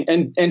astonishing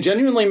and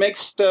genuinely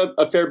makes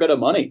a fair bit of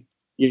money,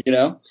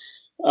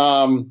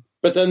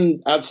 But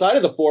then outside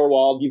of the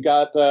four-walled, you've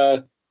got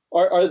you've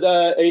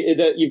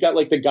got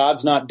like the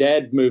God's Not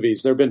Dead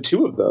movies. There have been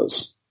 2 of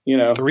those,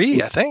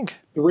 3, I think.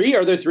 3?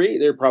 Are there 3?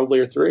 There probably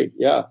are 3.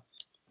 Yeah.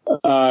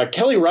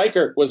 Kelly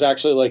Reichardt was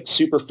actually like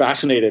super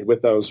fascinated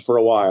with those for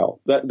a while.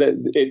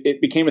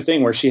 It became a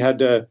thing where she had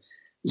to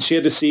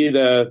see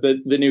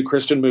the new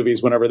Christian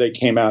movies whenever they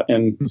came out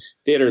in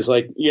theaters,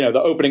 like,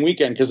 the opening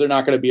weekend, because they're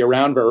not going to be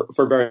around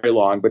for very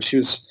long. But she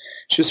was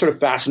sort of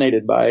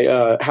fascinated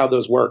by how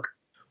those work.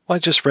 Well, I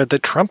just read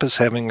that Trump is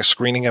having a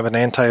screening of an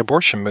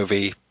anti-abortion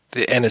movie,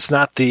 and it's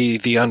not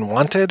the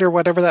Unwanted or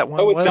whatever that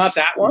one was. Oh, it's not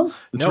that one?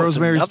 It's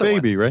Rosemary's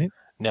Baby, right?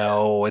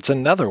 No, it's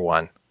another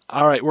one.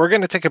 All right, we're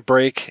going to take a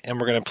break, and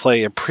we're going to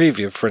play a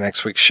preview for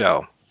next week's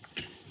show.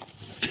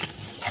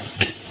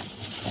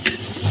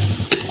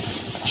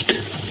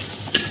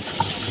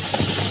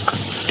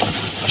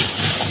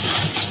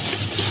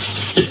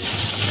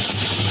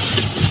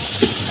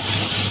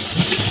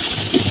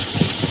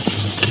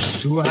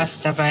 Du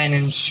hast aber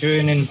einen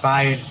schönen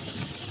Ball.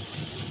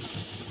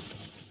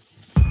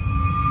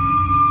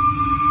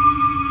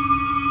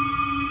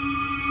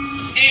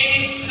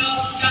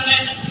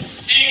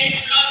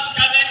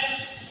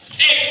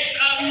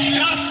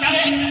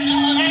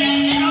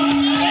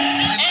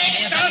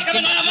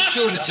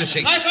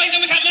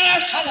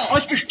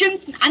 Aus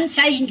bestimmten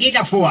Anzeichen geht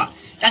hervor,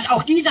 dass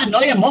auch dieser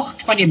neue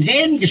Mord von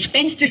demselben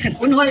gespenstischen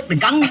Unhold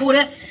begangen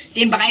wurde,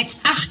 dem bereits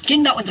 8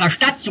 Kinder unserer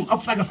Stadt zum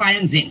Opfer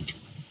gefallen sind.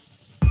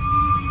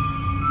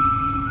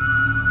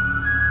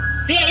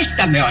 Wer ist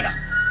der Mörder?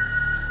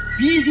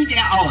 Wie sieht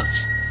er aus?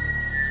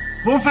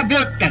 Wo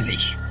verbirgt er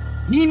sich?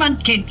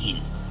 Niemand kennt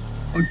ihn.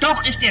 Und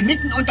doch ist er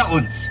mitten unter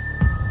uns.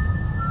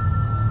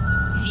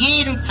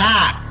 Jeden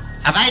Tag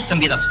erweitern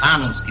wir das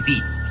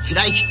Fahndungsgebiet.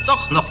 Vielleicht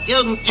doch noch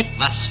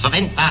irgendetwas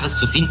Verwendbares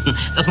zu finden,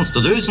 das uns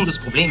der Lösung des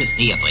Problems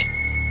näher bringt.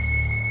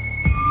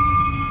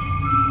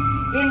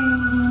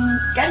 Im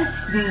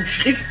ganzen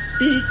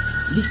Schriftbild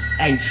liegt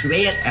ein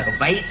schwer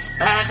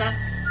erweisbarer,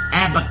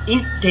 aber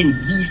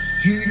intensiv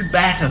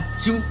fühlbarer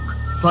Zug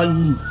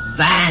von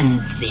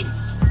Wahnsinn.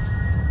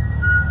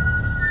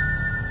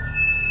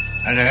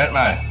 Also hört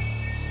mal,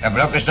 der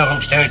Block ist doch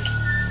umstellt.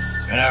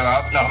 Wenn er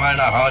überhaupt noch mal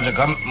nach Hause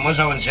kommt, muss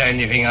er uns ja in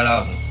die Finger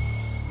laufen.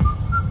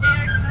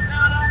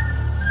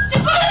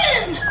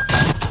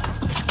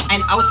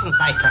 Ein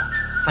Außenseiter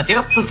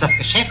verdirbt uns das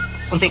Geschäft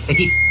und den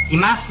Kredit. Die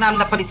Maßnahmen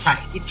der Polizei,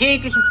 die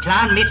täglichen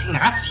planmäßigen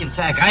Razzien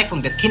zur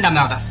Ergreifung des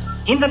Kindermörders,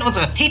 hindern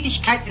unsere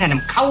Tätigkeit in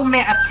einem kaum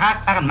mehr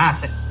ertragbaren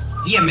Maße.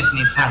 Wir müssen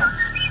ihn fahren.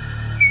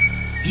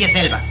 Wir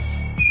selber.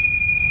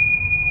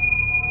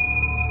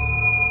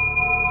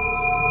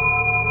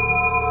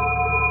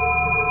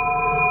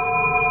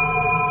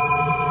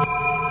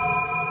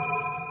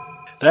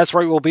 That's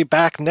right. We'll be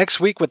back next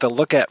week with a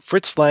look at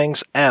Fritz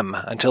Lang's M.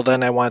 Until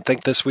then, I want to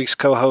thank this week's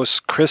co-hosts,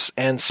 Chris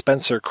and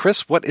Spencer.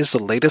 Chris, what is the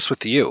latest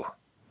with you?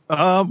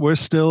 We're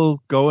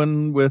still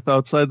going with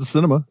Outside the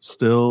Cinema.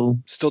 Still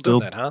doing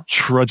that, huh?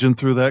 Trudging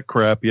through that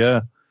crap.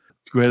 Yeah.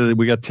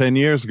 We got 10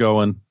 years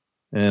going,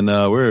 and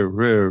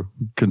we're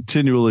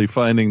continually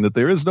finding that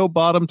there is no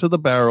bottom to the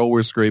barrel.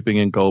 We're scraping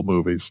in cold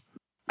movies.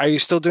 Are you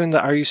still doing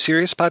the Are You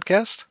Serious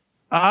podcast?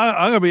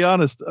 I'm going to be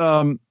honest.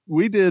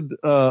 We did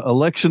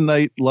election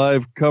night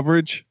live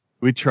coverage.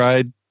 We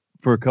tried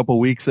for a couple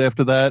weeks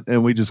after that,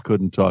 and we just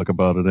couldn't talk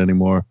about it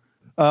anymore.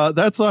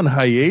 That's on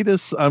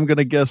hiatus, I'm going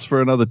to guess,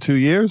 for another 2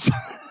 years.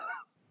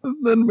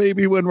 Then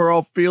maybe when we're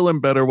all feeling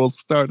better, we'll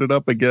start it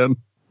up again.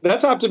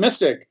 That's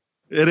optimistic.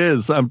 It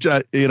is.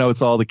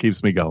 It's all that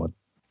keeps me going.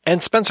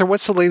 And Spencer,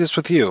 what's the latest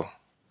with you?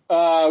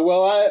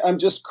 I'm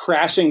just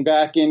crashing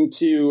back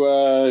into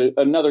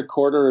another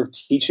quarter of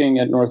teaching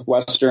at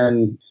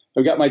Northwestern.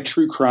 I've got my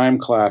true crime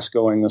class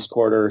going this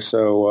quarter,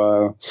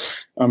 so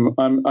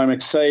I'm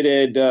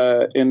excited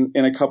in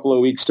a couple of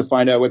weeks to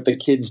find out what the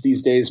kids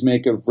these days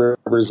make of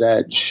River's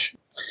Edge.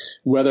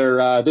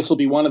 Whether this will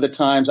be one of the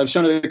times, I've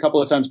shown it a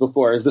couple of times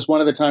before, is this one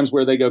of the times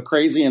where they go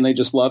crazy and they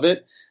just love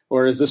it?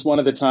 Or is this one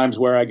of the times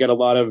where I get a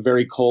lot of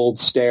very cold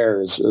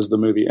stares as the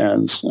movie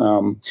ends?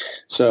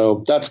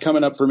 So that's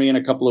coming up for me in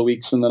a couple of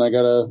weeks, and then I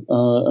got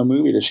a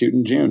movie to shoot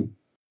in June.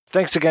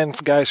 Thanks again,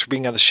 guys, for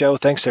being on the show.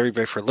 Thanks to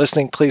everybody for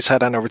listening. Please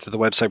head on over to the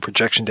website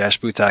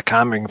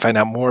projection-booth.com where you can find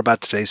out more about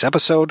today's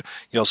episode.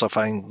 You'll also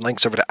find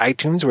links over to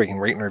iTunes where you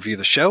can rate and review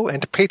the show,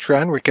 and to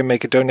Patreon where you can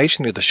make a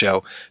donation to the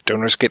show.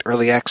 Donors get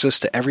early access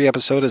to every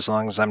episode as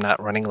long as I'm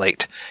not running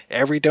late.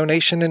 Every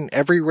donation and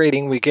every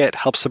rating we get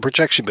helps the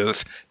Projection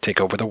Booth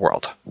take over the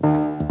world.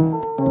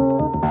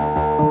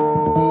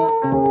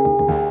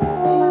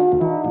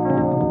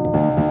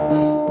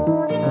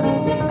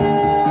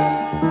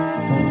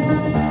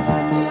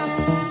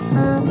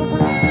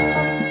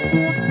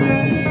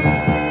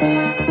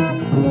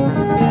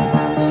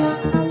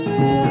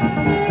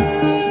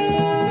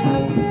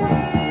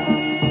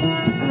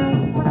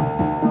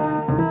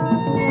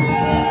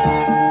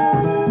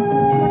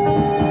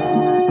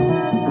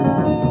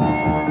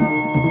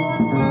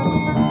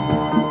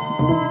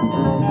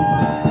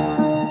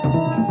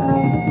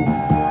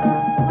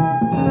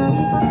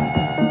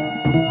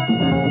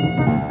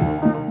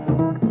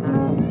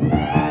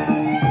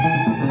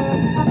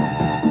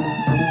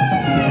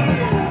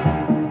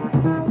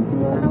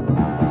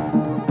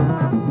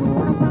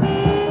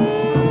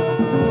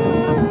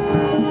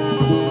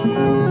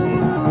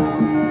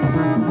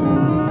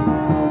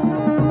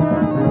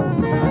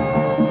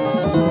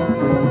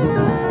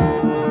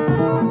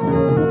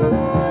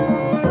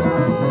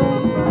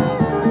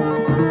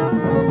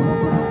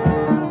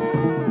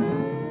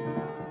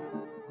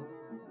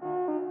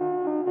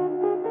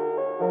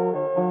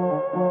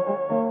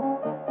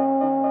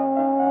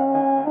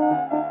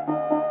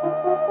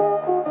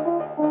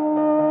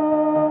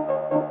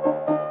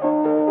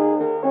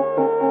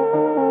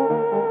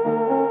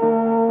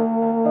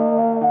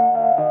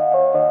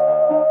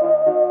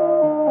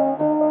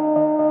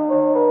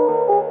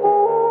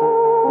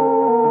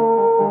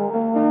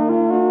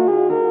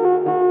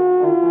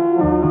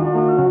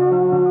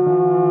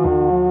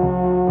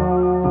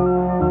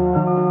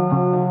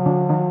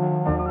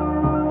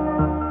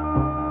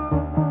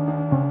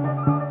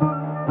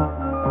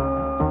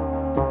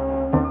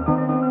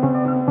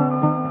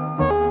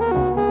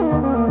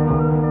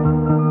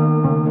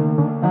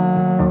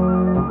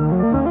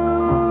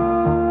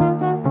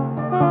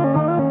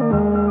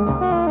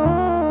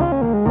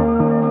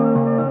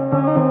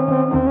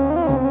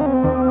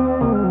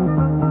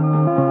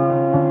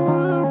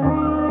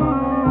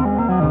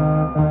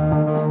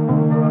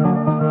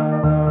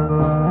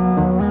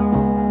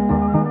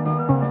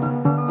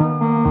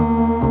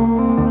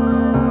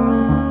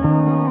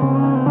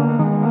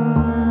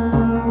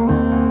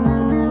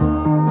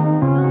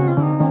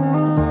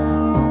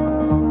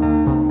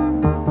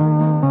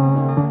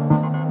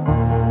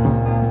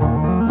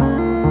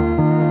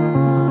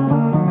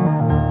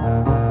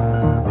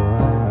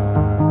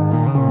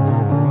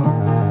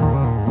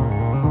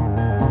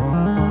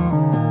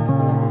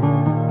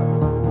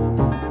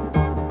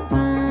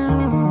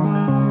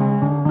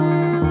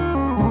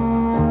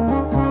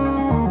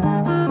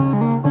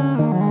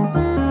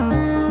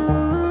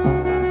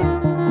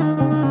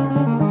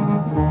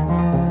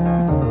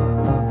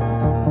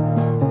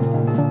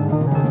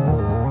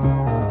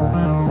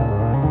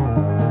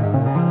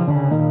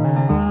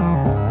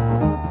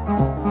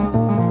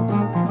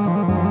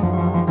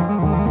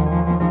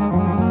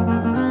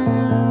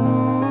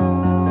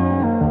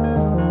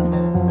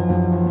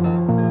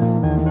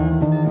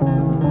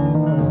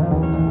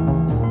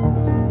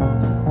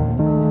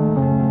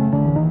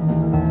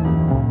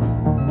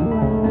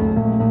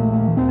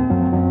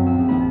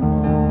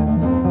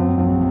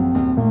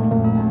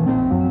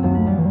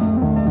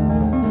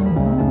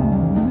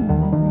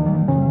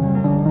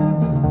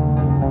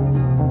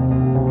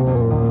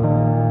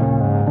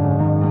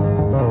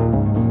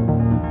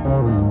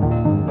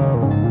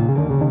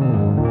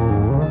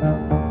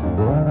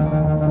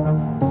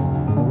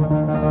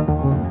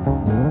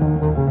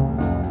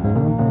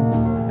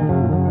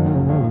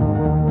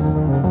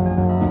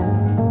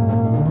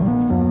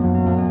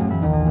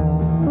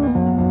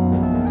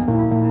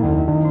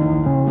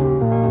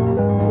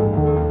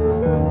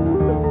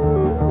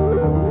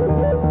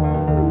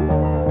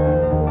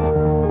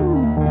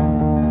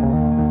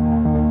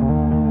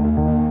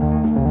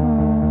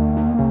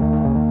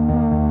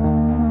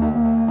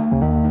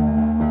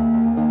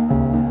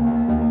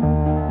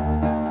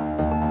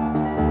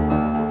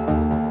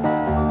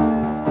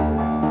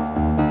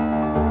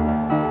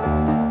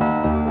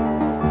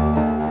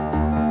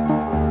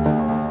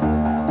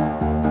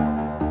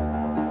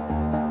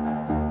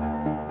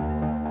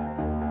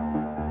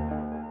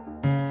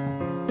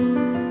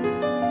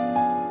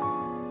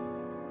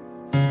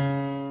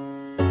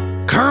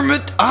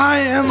 Kermit, I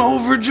am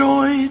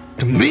overjoyed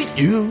to meet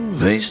you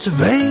face to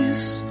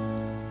face.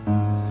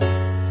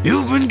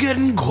 You've been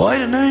getting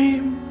quite a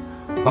name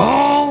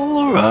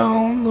all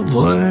around the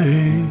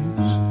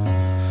place.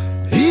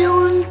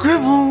 Healing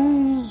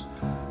cripples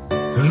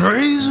and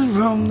raising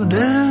from the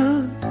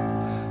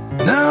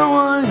dead. Now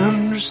I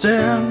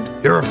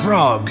understand you're a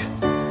frog.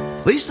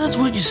 At least that's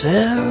what you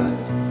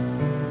said.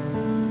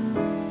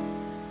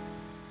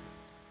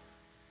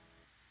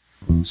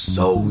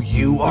 So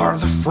you are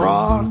the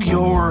frog,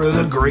 you're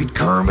the great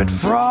Kermit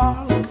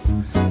Frog.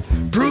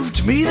 Prove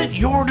to me that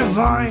you're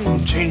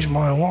divine. Change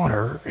my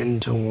water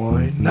into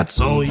wine. That's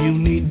all you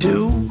need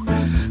to,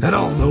 and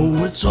I'll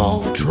know it's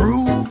all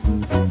true.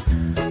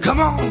 Come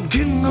on,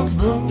 King of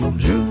the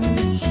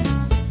Jews.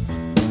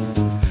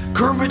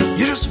 Kermit,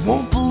 you just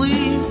won't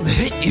believe the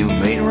hit you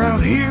made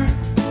around here.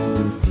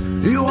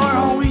 You are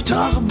all we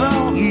talk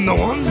about and the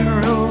wonder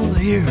of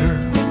the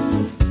year.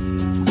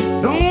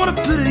 Oh, what a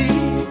pity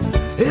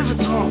if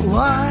it's all a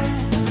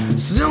lie.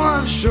 Still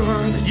I'm sure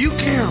that you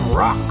can't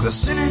rock the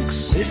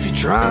cynics if you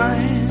try.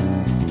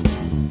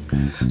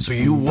 So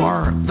you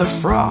are the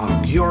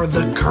frog, you're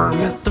the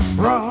Kermit the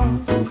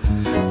Frog.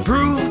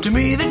 Prove to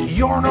me that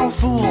you're no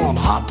fool and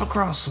hop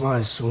across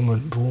my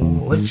swimming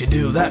pool. If you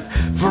do that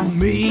for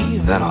me,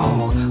 then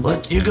I'll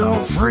let you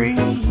go free.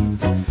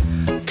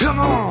 Come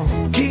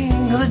on,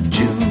 King of the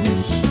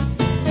Jews.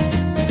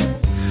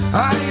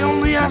 I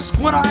only ask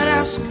what I'd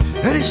ask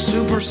any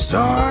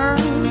superstar.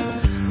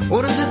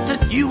 What is it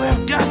that you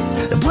have got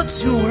that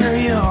puts you where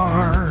you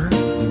are?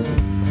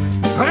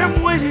 I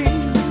am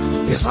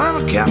waiting, yes, I'm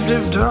a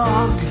captive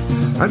dog.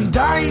 I'm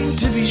dying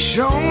to be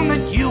shown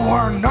that you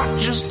are not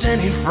just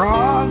any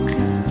frog.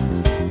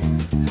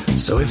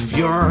 So if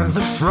you're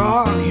the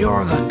frog,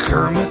 you're the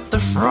Kermit the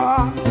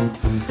Frog.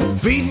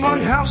 Feed my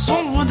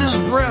household with this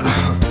bread.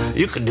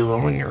 You can do it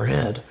on your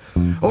head.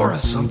 Or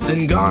has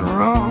something gone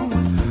wrong?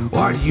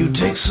 Why do you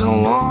take so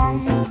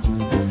long?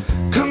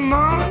 Come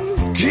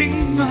on,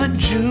 King of the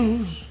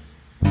Jews.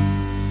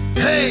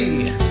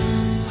 Hey,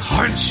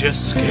 aren't you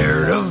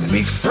scared of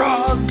me,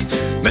 frog?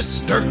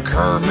 Mr.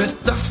 Kermit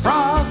the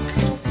Frog.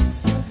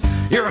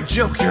 You're a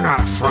joke, you're not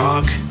a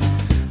frog.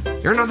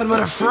 You're nothing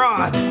but a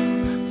fraud.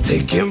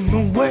 Take him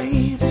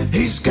away,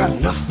 he's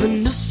got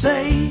nothing to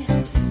say.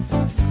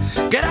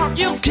 Get out,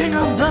 you king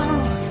of the...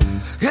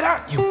 Get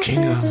out, you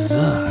king of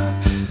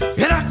the...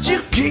 Get out,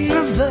 you king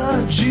of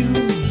the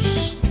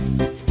Jews.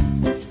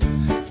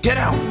 Get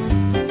out.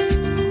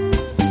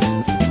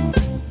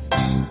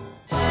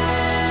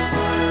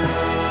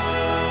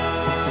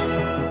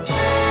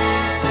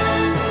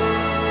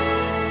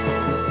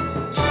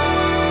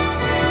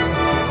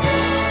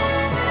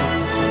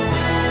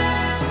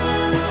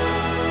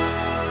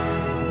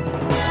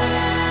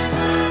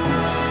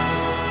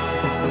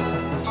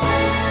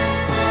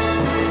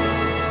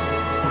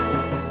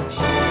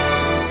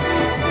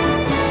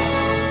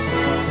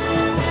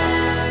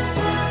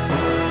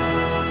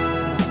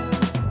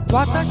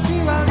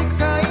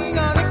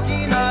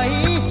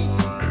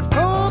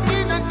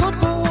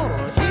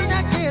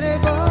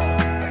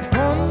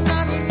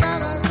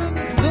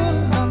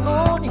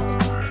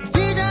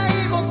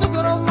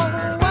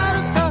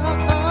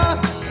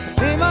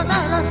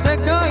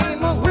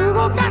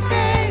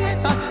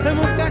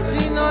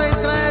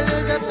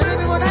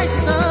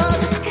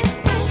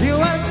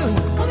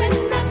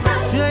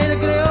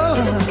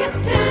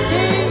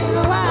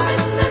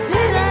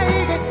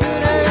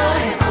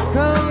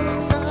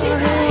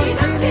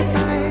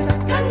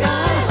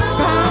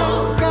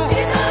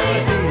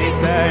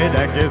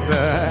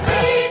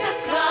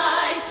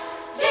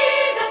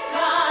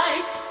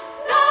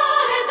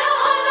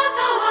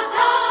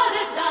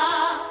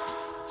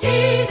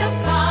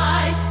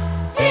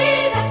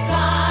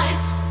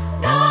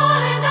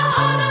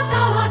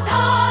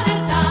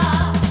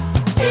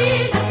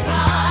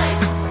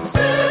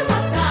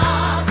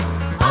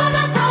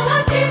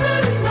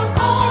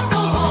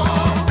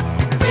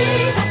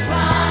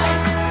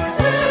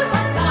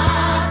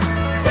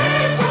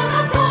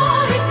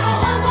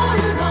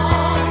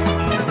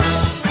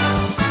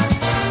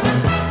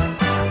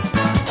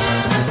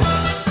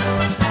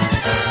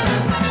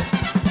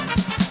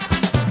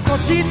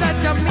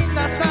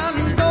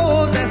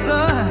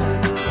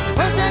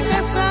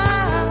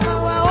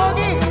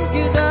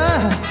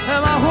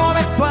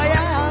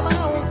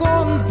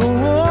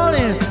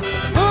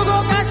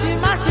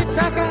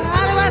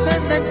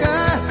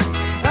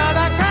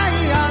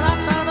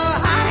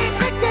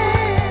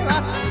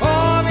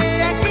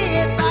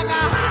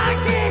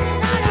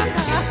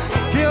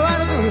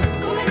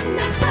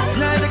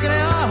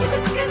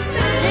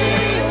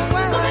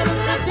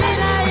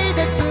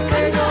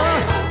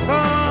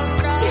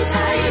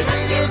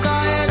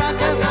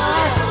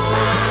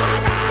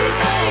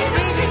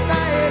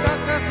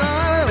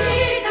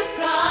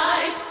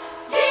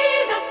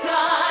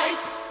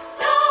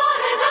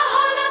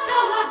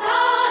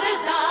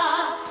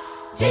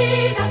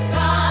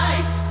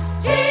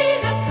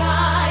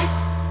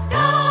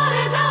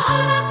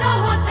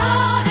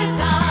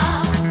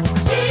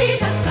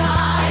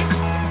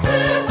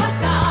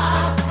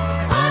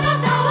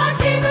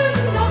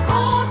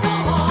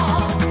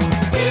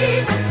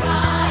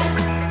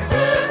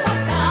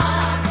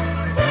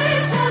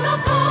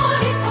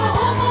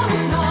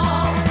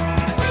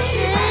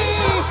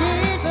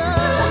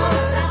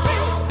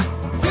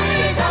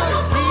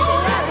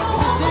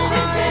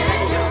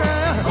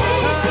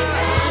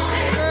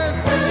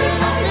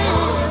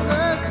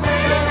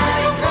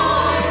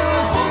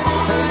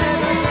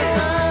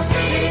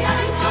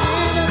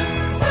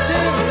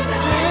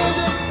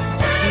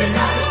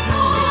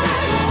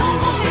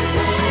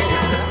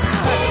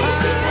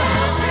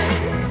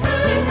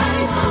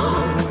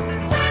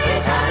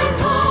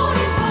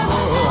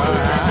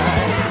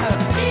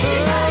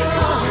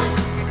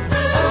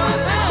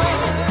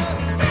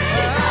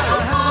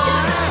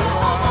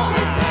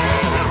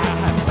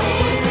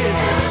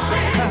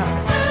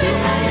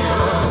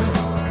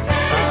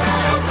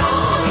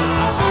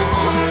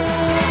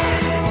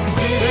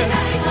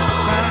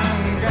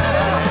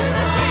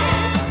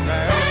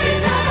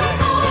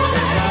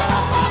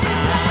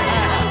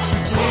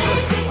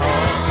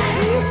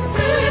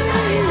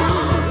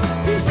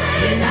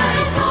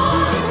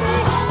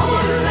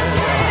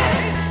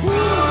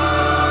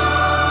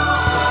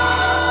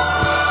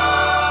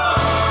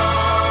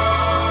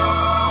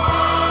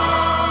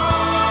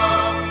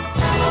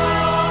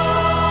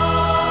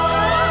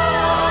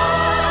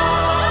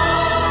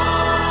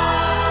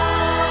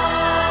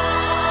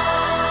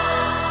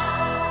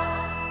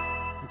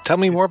 Tell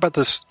me more about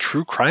this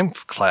true crime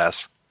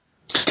class.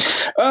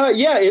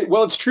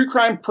 It's true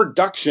crime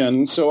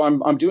production. So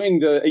I'm doing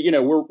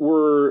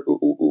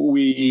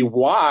we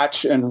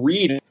watch and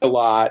read a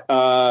lot,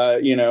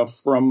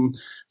 from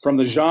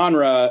the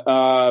genre.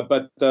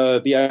 But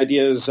the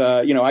idea is,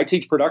 I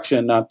teach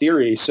production, not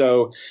theory.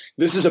 So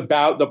this is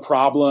about the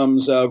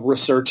problems of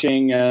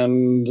researching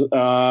and,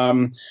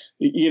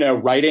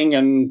 writing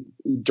and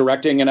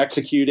directing and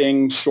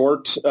executing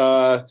short,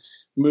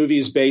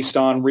 movies based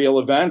on real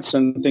events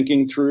and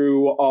thinking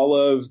through all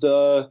of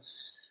the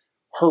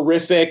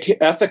horrific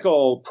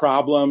ethical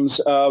problems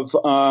of,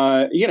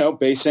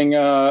 basing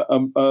a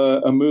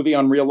movie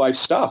on real life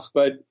stuff.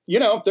 But,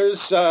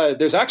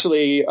 there's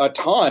actually a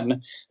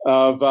ton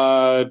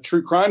of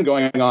true crime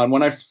going on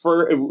when I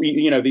first,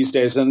 these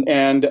days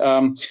and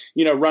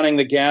running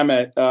the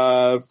gamut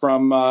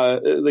from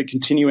the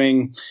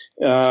continuing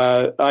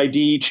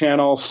ID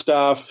channel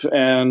stuff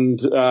and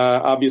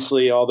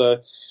obviously all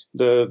the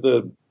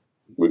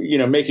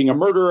Making a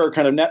Murderer,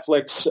 kind of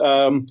Netflix,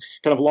 kind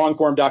of long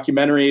form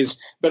documentaries.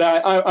 But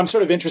I'm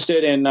sort of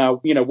interested in,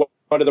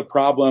 what are the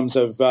problems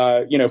of,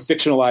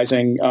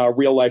 fictionalizing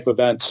real life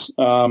events.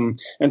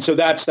 And so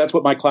that's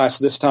what my class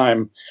this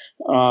time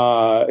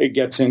it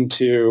gets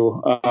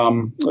into.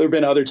 There have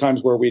been other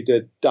times where we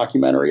did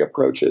documentary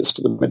approaches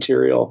to the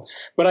material.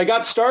 But I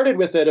got started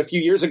with it a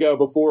few years ago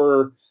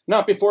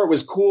not before it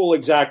was cool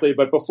exactly,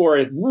 but before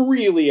it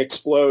really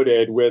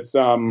exploded with,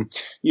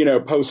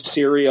 post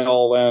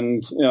Serial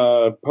and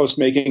post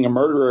Making a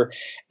Murderer.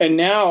 And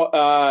now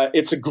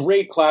it's a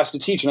great class to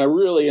teach, and I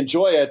really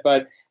enjoy it.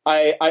 But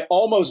I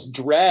almost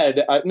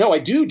dreaded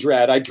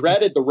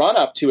the run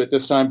up to it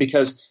this time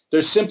because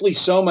there's simply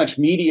so much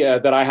media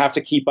that I have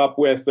to keep up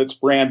with that's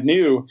brand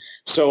new,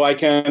 so I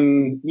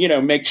can,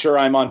 make sure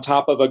I'm on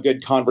top of a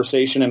good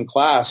conversation in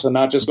class and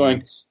not just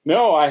going,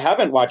 no, I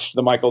haven't watched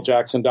the Michael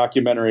Jackson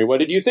documentary. What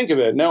did you think of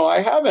it? No,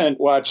 I haven't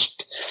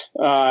watched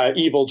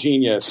Evil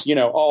Genius,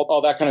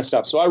 all that kind of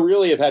stuff. So I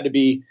really have had to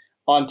be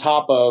on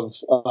top of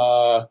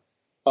a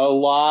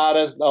lot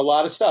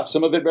of stuff.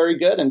 Some of it very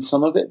good, and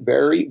some of it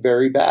very,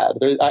 very bad.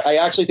 I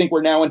actually think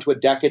we're now into a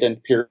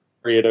decadent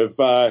period of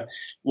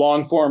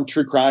long-form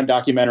true crime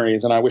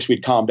documentaries, and I wish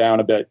we'd calm down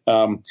a bit.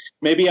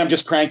 Maybe I'm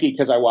just cranky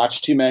because I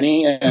watched too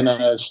many in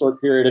a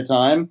short period of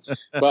time.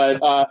 But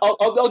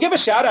I'll give a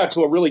shout out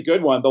to a really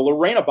good one. The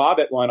Lorena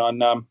Bobbitt one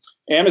on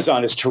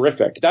Amazon is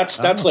terrific. That's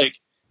like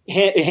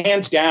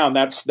hands down,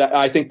 that's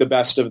I think the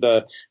best of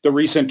the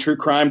recent true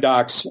crime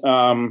docs.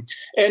 And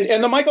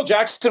the Michael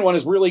Jackson one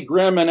is really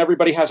grim, and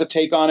everybody has a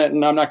take on it,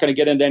 and I'm not going to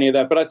get into any of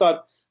that. But I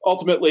thought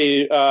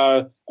ultimately,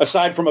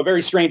 aside from a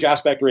very strange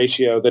aspect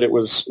ratio, that it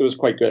was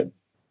quite good.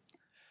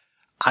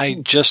 I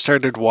just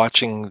started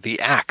watching The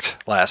Act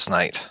last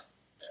night.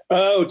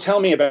 Oh,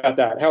 tell me about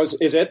that.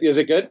 Is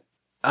it good?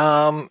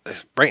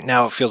 Right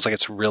now it feels like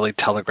it's really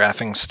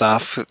telegraphing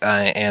stuff,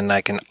 and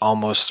I can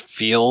almost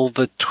feel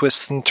the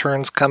twists and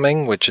turns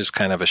coming, which is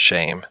kind of a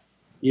shame.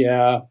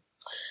 Yeah.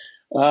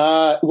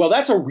 Well,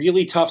 that's a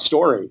really tough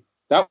story.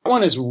 That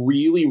one is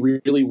really,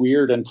 really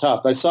weird and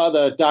tough. I saw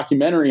the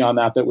documentary on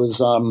that was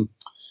on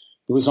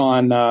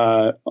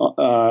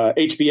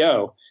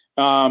HBO.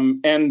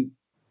 And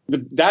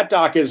that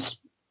doc is,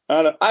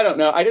 I don't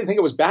know. I didn't think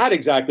it was bad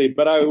exactly,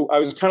 but I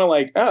was kind of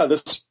like,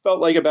 this felt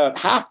like about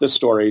half the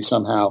story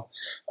somehow.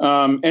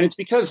 And it's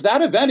because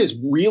that event is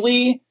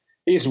really,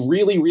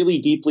 really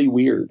deeply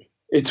weird.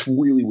 It's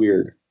really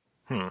weird.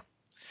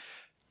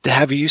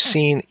 Have you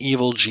seen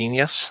Evil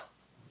Genius?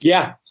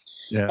 Yeah.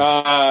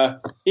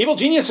 Evil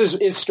Genius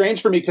is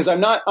strange for me because I'm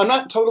not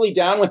totally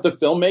down with the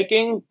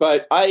filmmaking,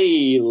 but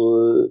I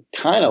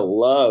kind of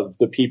love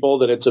the people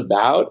that it's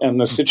about and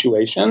the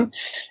situation.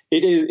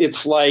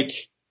 It's like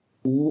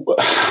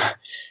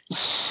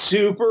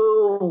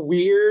super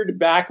weird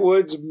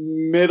backwoods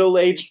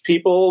middle-aged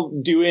people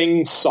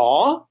doing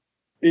Saw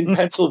in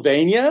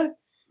Pennsylvania,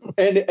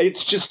 and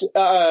it's just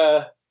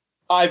I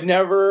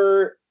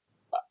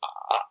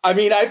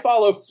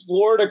follow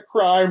Florida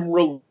crime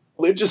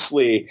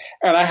religiously,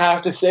 and I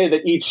have to say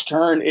that each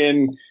turn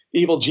in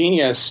Evil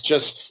Genius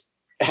just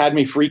had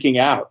me freaking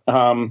out.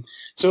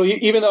 So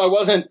even though I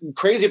wasn't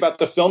crazy about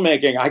the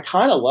filmmaking, I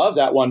kind of love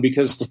that one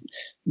because,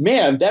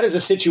 man, that is a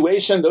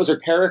situation. Those are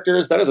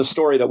characters. That is a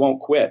story that won't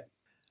quit.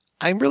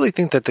 I really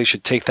think that they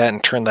should take that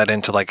and turn that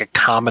into like a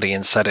comedy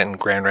and set it in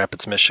Grand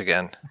Rapids,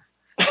 Michigan.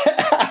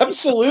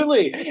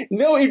 Absolutely.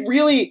 No, it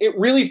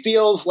really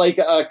feels like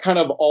a kind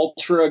of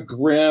ultra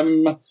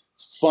grim,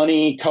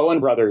 funny Coen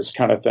Brothers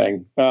kind of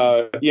thing.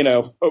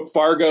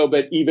 Fargo,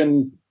 but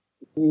even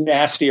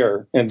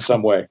nastier in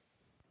some way.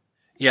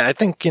 Yeah, I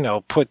think,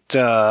 put,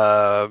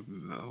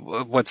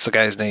 what's the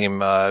guy's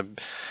name?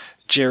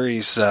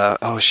 Jerry's,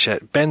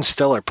 Ben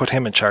Stiller, put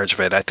him in charge of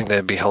it. I think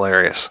that'd be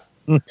hilarious.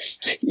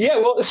 Yeah,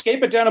 well,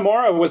 Escape at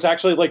Dannemora was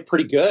actually like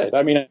pretty good.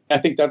 I mean, I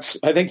think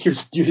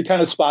you're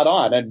kind of spot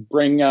on, and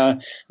bring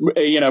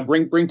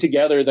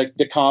together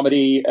the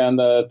comedy and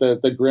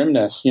the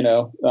grimness.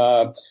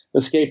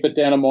 Escape at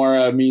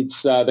Dannemora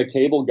meets The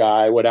Cable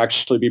Guy would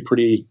actually be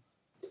pretty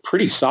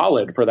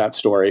solid for that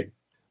story.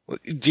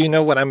 Do you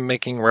know what I'm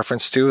making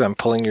reference to? I'm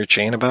pulling your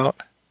chain about?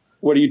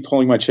 What are you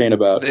pulling my chain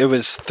about? It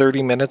was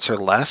 30 Minutes or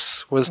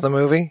Less was the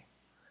movie.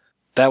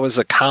 That was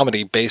a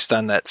comedy based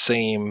on that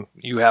same,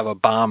 you have a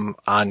bomb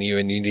on you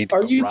and you need to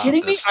Are you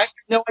kidding me? I had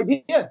no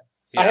idea.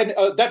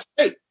 Yeah. That's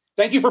great.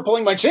 Thank you for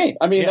pulling my chain.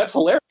 I mean, that's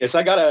hilarious.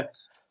 I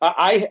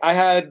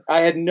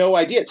had no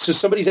idea. So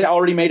somebody's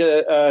already made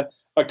a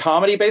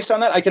comedy based on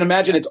that. I can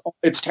imagine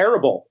it's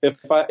terrible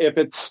if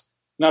it's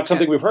not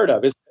something we've heard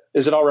of.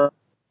 Is it all right?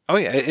 Oh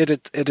yeah,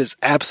 it is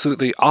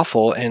absolutely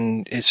awful,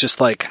 and it's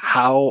just like,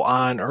 how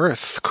on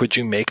earth could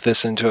you make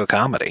this into a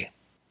comedy?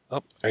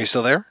 Oh, are you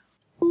still there?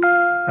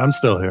 I'm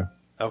still here.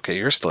 Okay,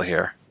 you're still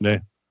here. Yeah.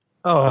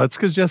 Oh, it's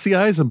because Jesse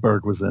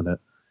Eisenberg was in it.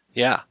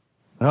 Yeah.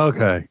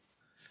 Okay.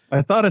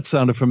 I thought it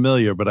sounded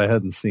familiar, but I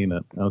hadn't seen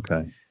it.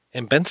 Okay.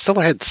 And Ben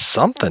Stiller had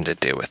something to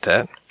do with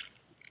it.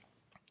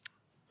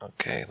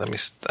 Okay,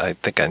 I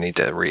think I need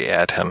to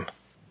re-add him.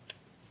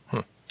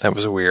 That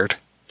was weird.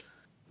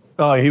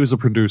 Oh, he was a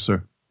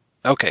producer.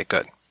 Okay,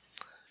 good.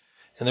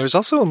 And there was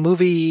also a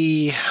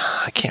movie,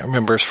 I can't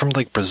remember, it's from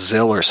like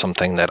Brazil or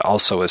something, that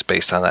also is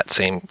based on that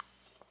same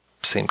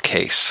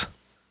case.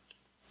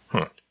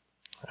 All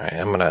right,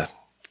 I'm going to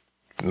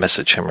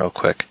message him real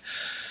quick.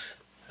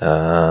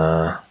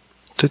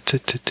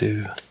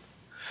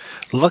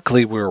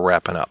 Luckily, we're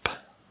wrapping up.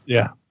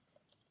 Yeah.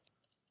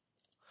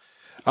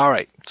 All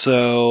right.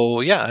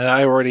 So, yeah, and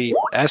I already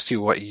asked you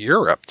what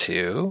you're up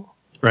to.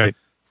 Right.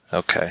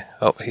 Okay.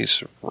 Oh,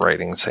 he's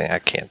writing saying I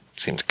can't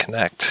seem to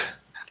connect.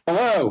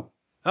 Hello.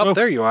 Oh,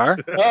 there you are.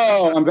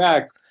 Oh, I'm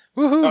back.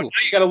 Woohoo. Oh,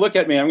 you got to look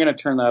at me. I'm going to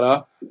turn that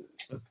off.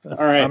 All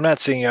right. I'm not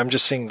seeing you. I'm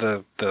just seeing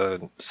the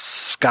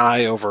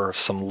sky over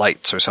some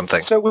lights or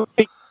something. So,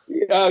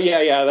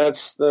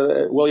 that's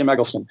the William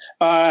Eggleston.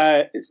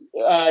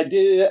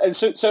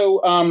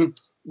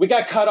 We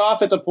got cut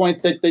off at the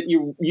point that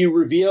you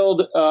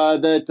revealed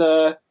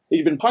that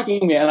you've been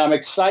punking me, and I'm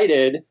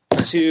excited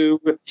to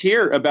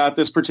hear about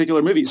this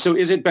particular movie. So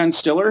is it Ben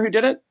Stiller who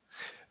did it?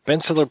 Ben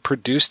Stiller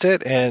produced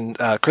it, and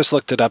Chris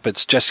looked it up.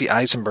 It's Jesse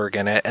Eisenberg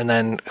in it. And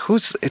then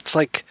it's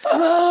like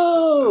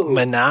Hassan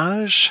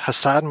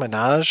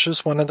Minaj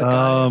is one of the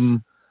guys.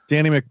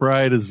 Danny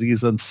McBride,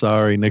 Aziz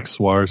Ansari, Nick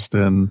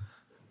Swarston,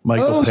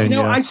 Michael Pena.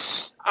 No, I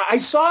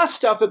saw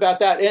stuff about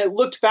that, and it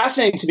looked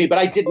fascinating to me, but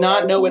I did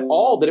not know at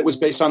all that it was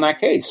based on that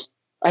case.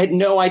 I had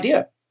no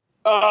idea.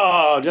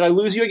 Oh, did I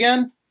lose you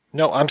again?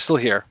 No, I'm still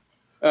here.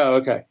 Oh,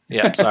 okay.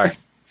 Yeah, sorry.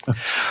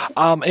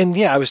 And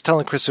yeah, I was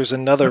telling Chris there's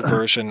another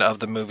version of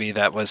the movie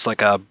that was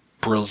like a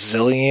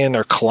Brazilian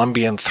or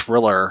Colombian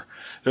thriller.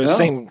 It was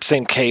the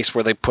same case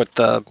where they put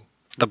the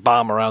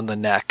bomb around the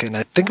neck, and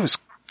I think it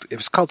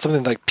was called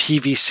something like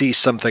PVC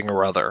something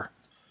or other.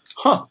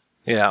 Huh.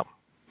 Yeah.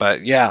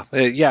 But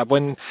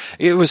when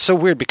it was so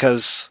weird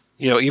because,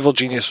 Evil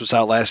Genius was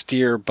out last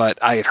year,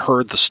 but I had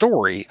heard the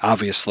story,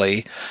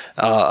 obviously,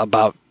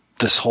 about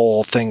this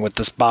whole thing with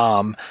this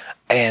bomb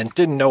and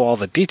didn't know all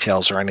the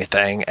details or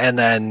anything. And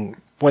then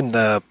when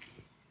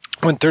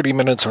 30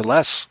 Minutes or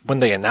Less,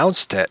 when they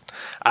announced it,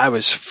 I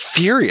was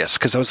furious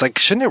because I was like,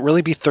 shouldn't it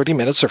really be 30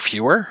 minutes or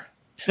fewer?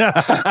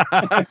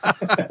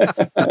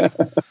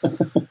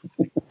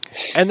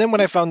 And then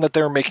when I found that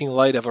they were making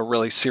light of a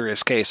really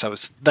serious case, I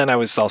was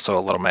also a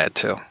little mad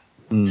too.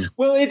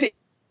 Well,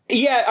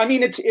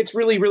 it's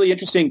really, really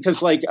interesting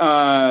because, like,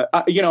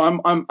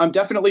 I'm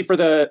definitely for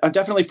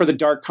the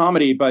dark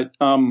comedy, but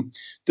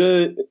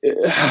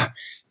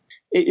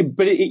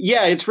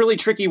it's really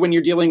tricky when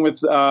you're dealing with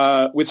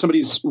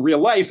somebody's real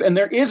life, and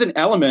there is an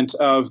element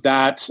of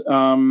that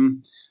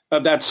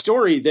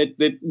story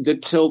that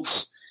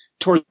tilts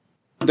toward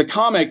the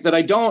comic that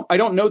I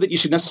don't know that you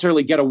should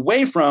necessarily get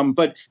away from,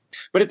 but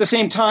at the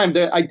same time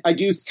that I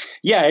do,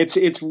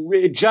 it's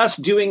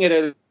just doing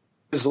it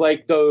as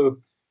like the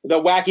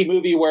wacky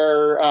movie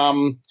where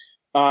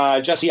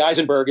Jesse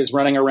Eisenberg is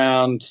running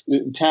around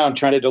town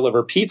trying to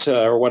deliver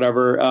pizza or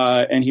whatever,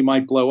 and he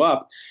might blow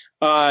up.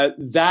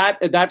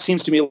 That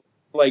seems to me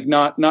like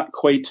not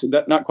quite to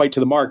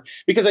the mark,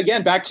 because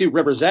again, back to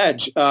River's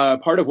Edge,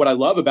 part of what I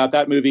love about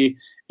that movie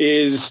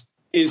is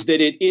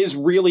that it is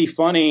really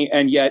funny,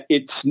 and yet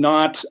it is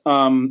not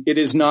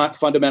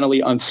fundamentally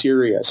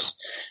unserious,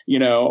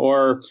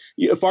 or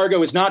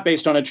Fargo is not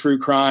based on a true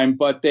crime,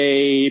 but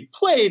they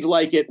played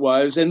like it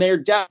was, and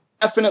they're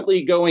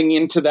definitely going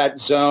into that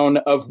zone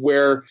of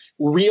where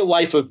real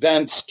life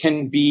events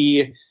can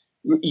be,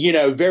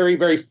 very,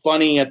 very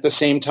funny at the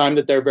same time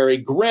that they're very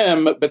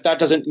grim, but that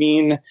doesn't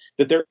mean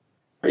that there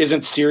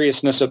isn't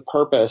seriousness of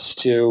purpose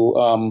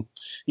to,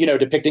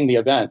 depicting the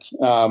event.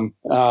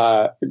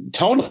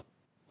 Tonally,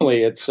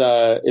 it's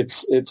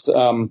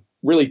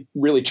really,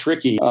 really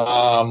tricky.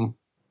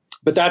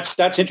 But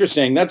that's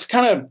interesting. That's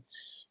kind of,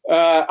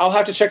 I'll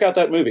have to check out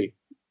that movie.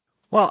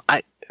 Well,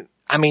 I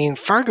mean,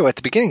 Fargo at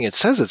the beginning, it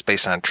says it's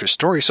based on a true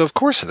story, so of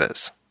course it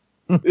is.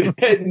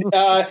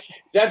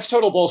 That's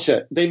total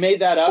bullshit. They made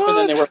that up and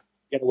then they were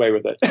get away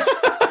with it.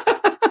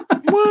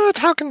 What?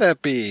 How can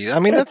that be? I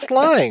mean, that's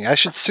lying. I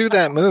should sue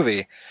that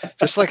movie.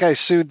 Just like I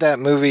sued that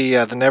movie,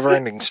 The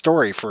Neverending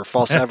Story, for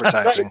false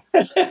advertising.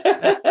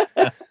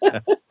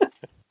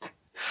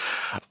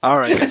 All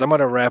right, guys, I'm going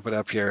to wrap it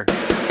up here.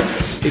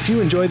 If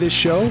you enjoy this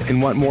show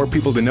and want more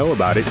people to know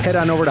about it, head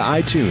on over to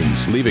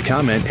iTunes, leave a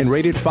comment, and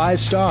rate it 5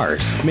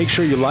 stars. Make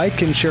sure you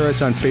like and share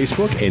us on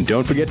Facebook, and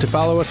don't forget to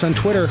follow us on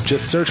Twitter.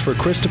 Just search for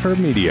Christopher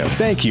Media.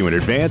 Thank you in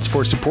advance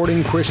for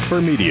supporting Christopher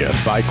Media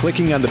by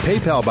clicking on the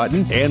PayPal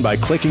button and by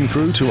clicking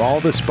through to all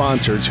the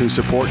sponsors who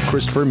support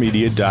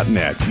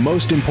ChristopherMedia.net.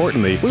 Most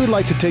importantly, we would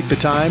like to take the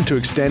time to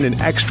extend an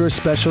extra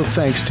special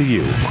thanks to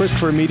you.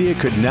 Christopher Media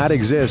could not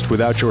exist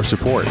without your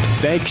support.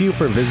 Thank you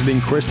for visiting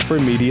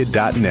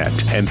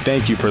ChristopherMedia.net, and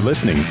thank you for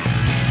listening.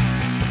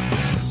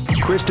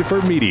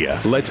 Christopher Media.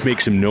 Let's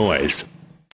make some noise.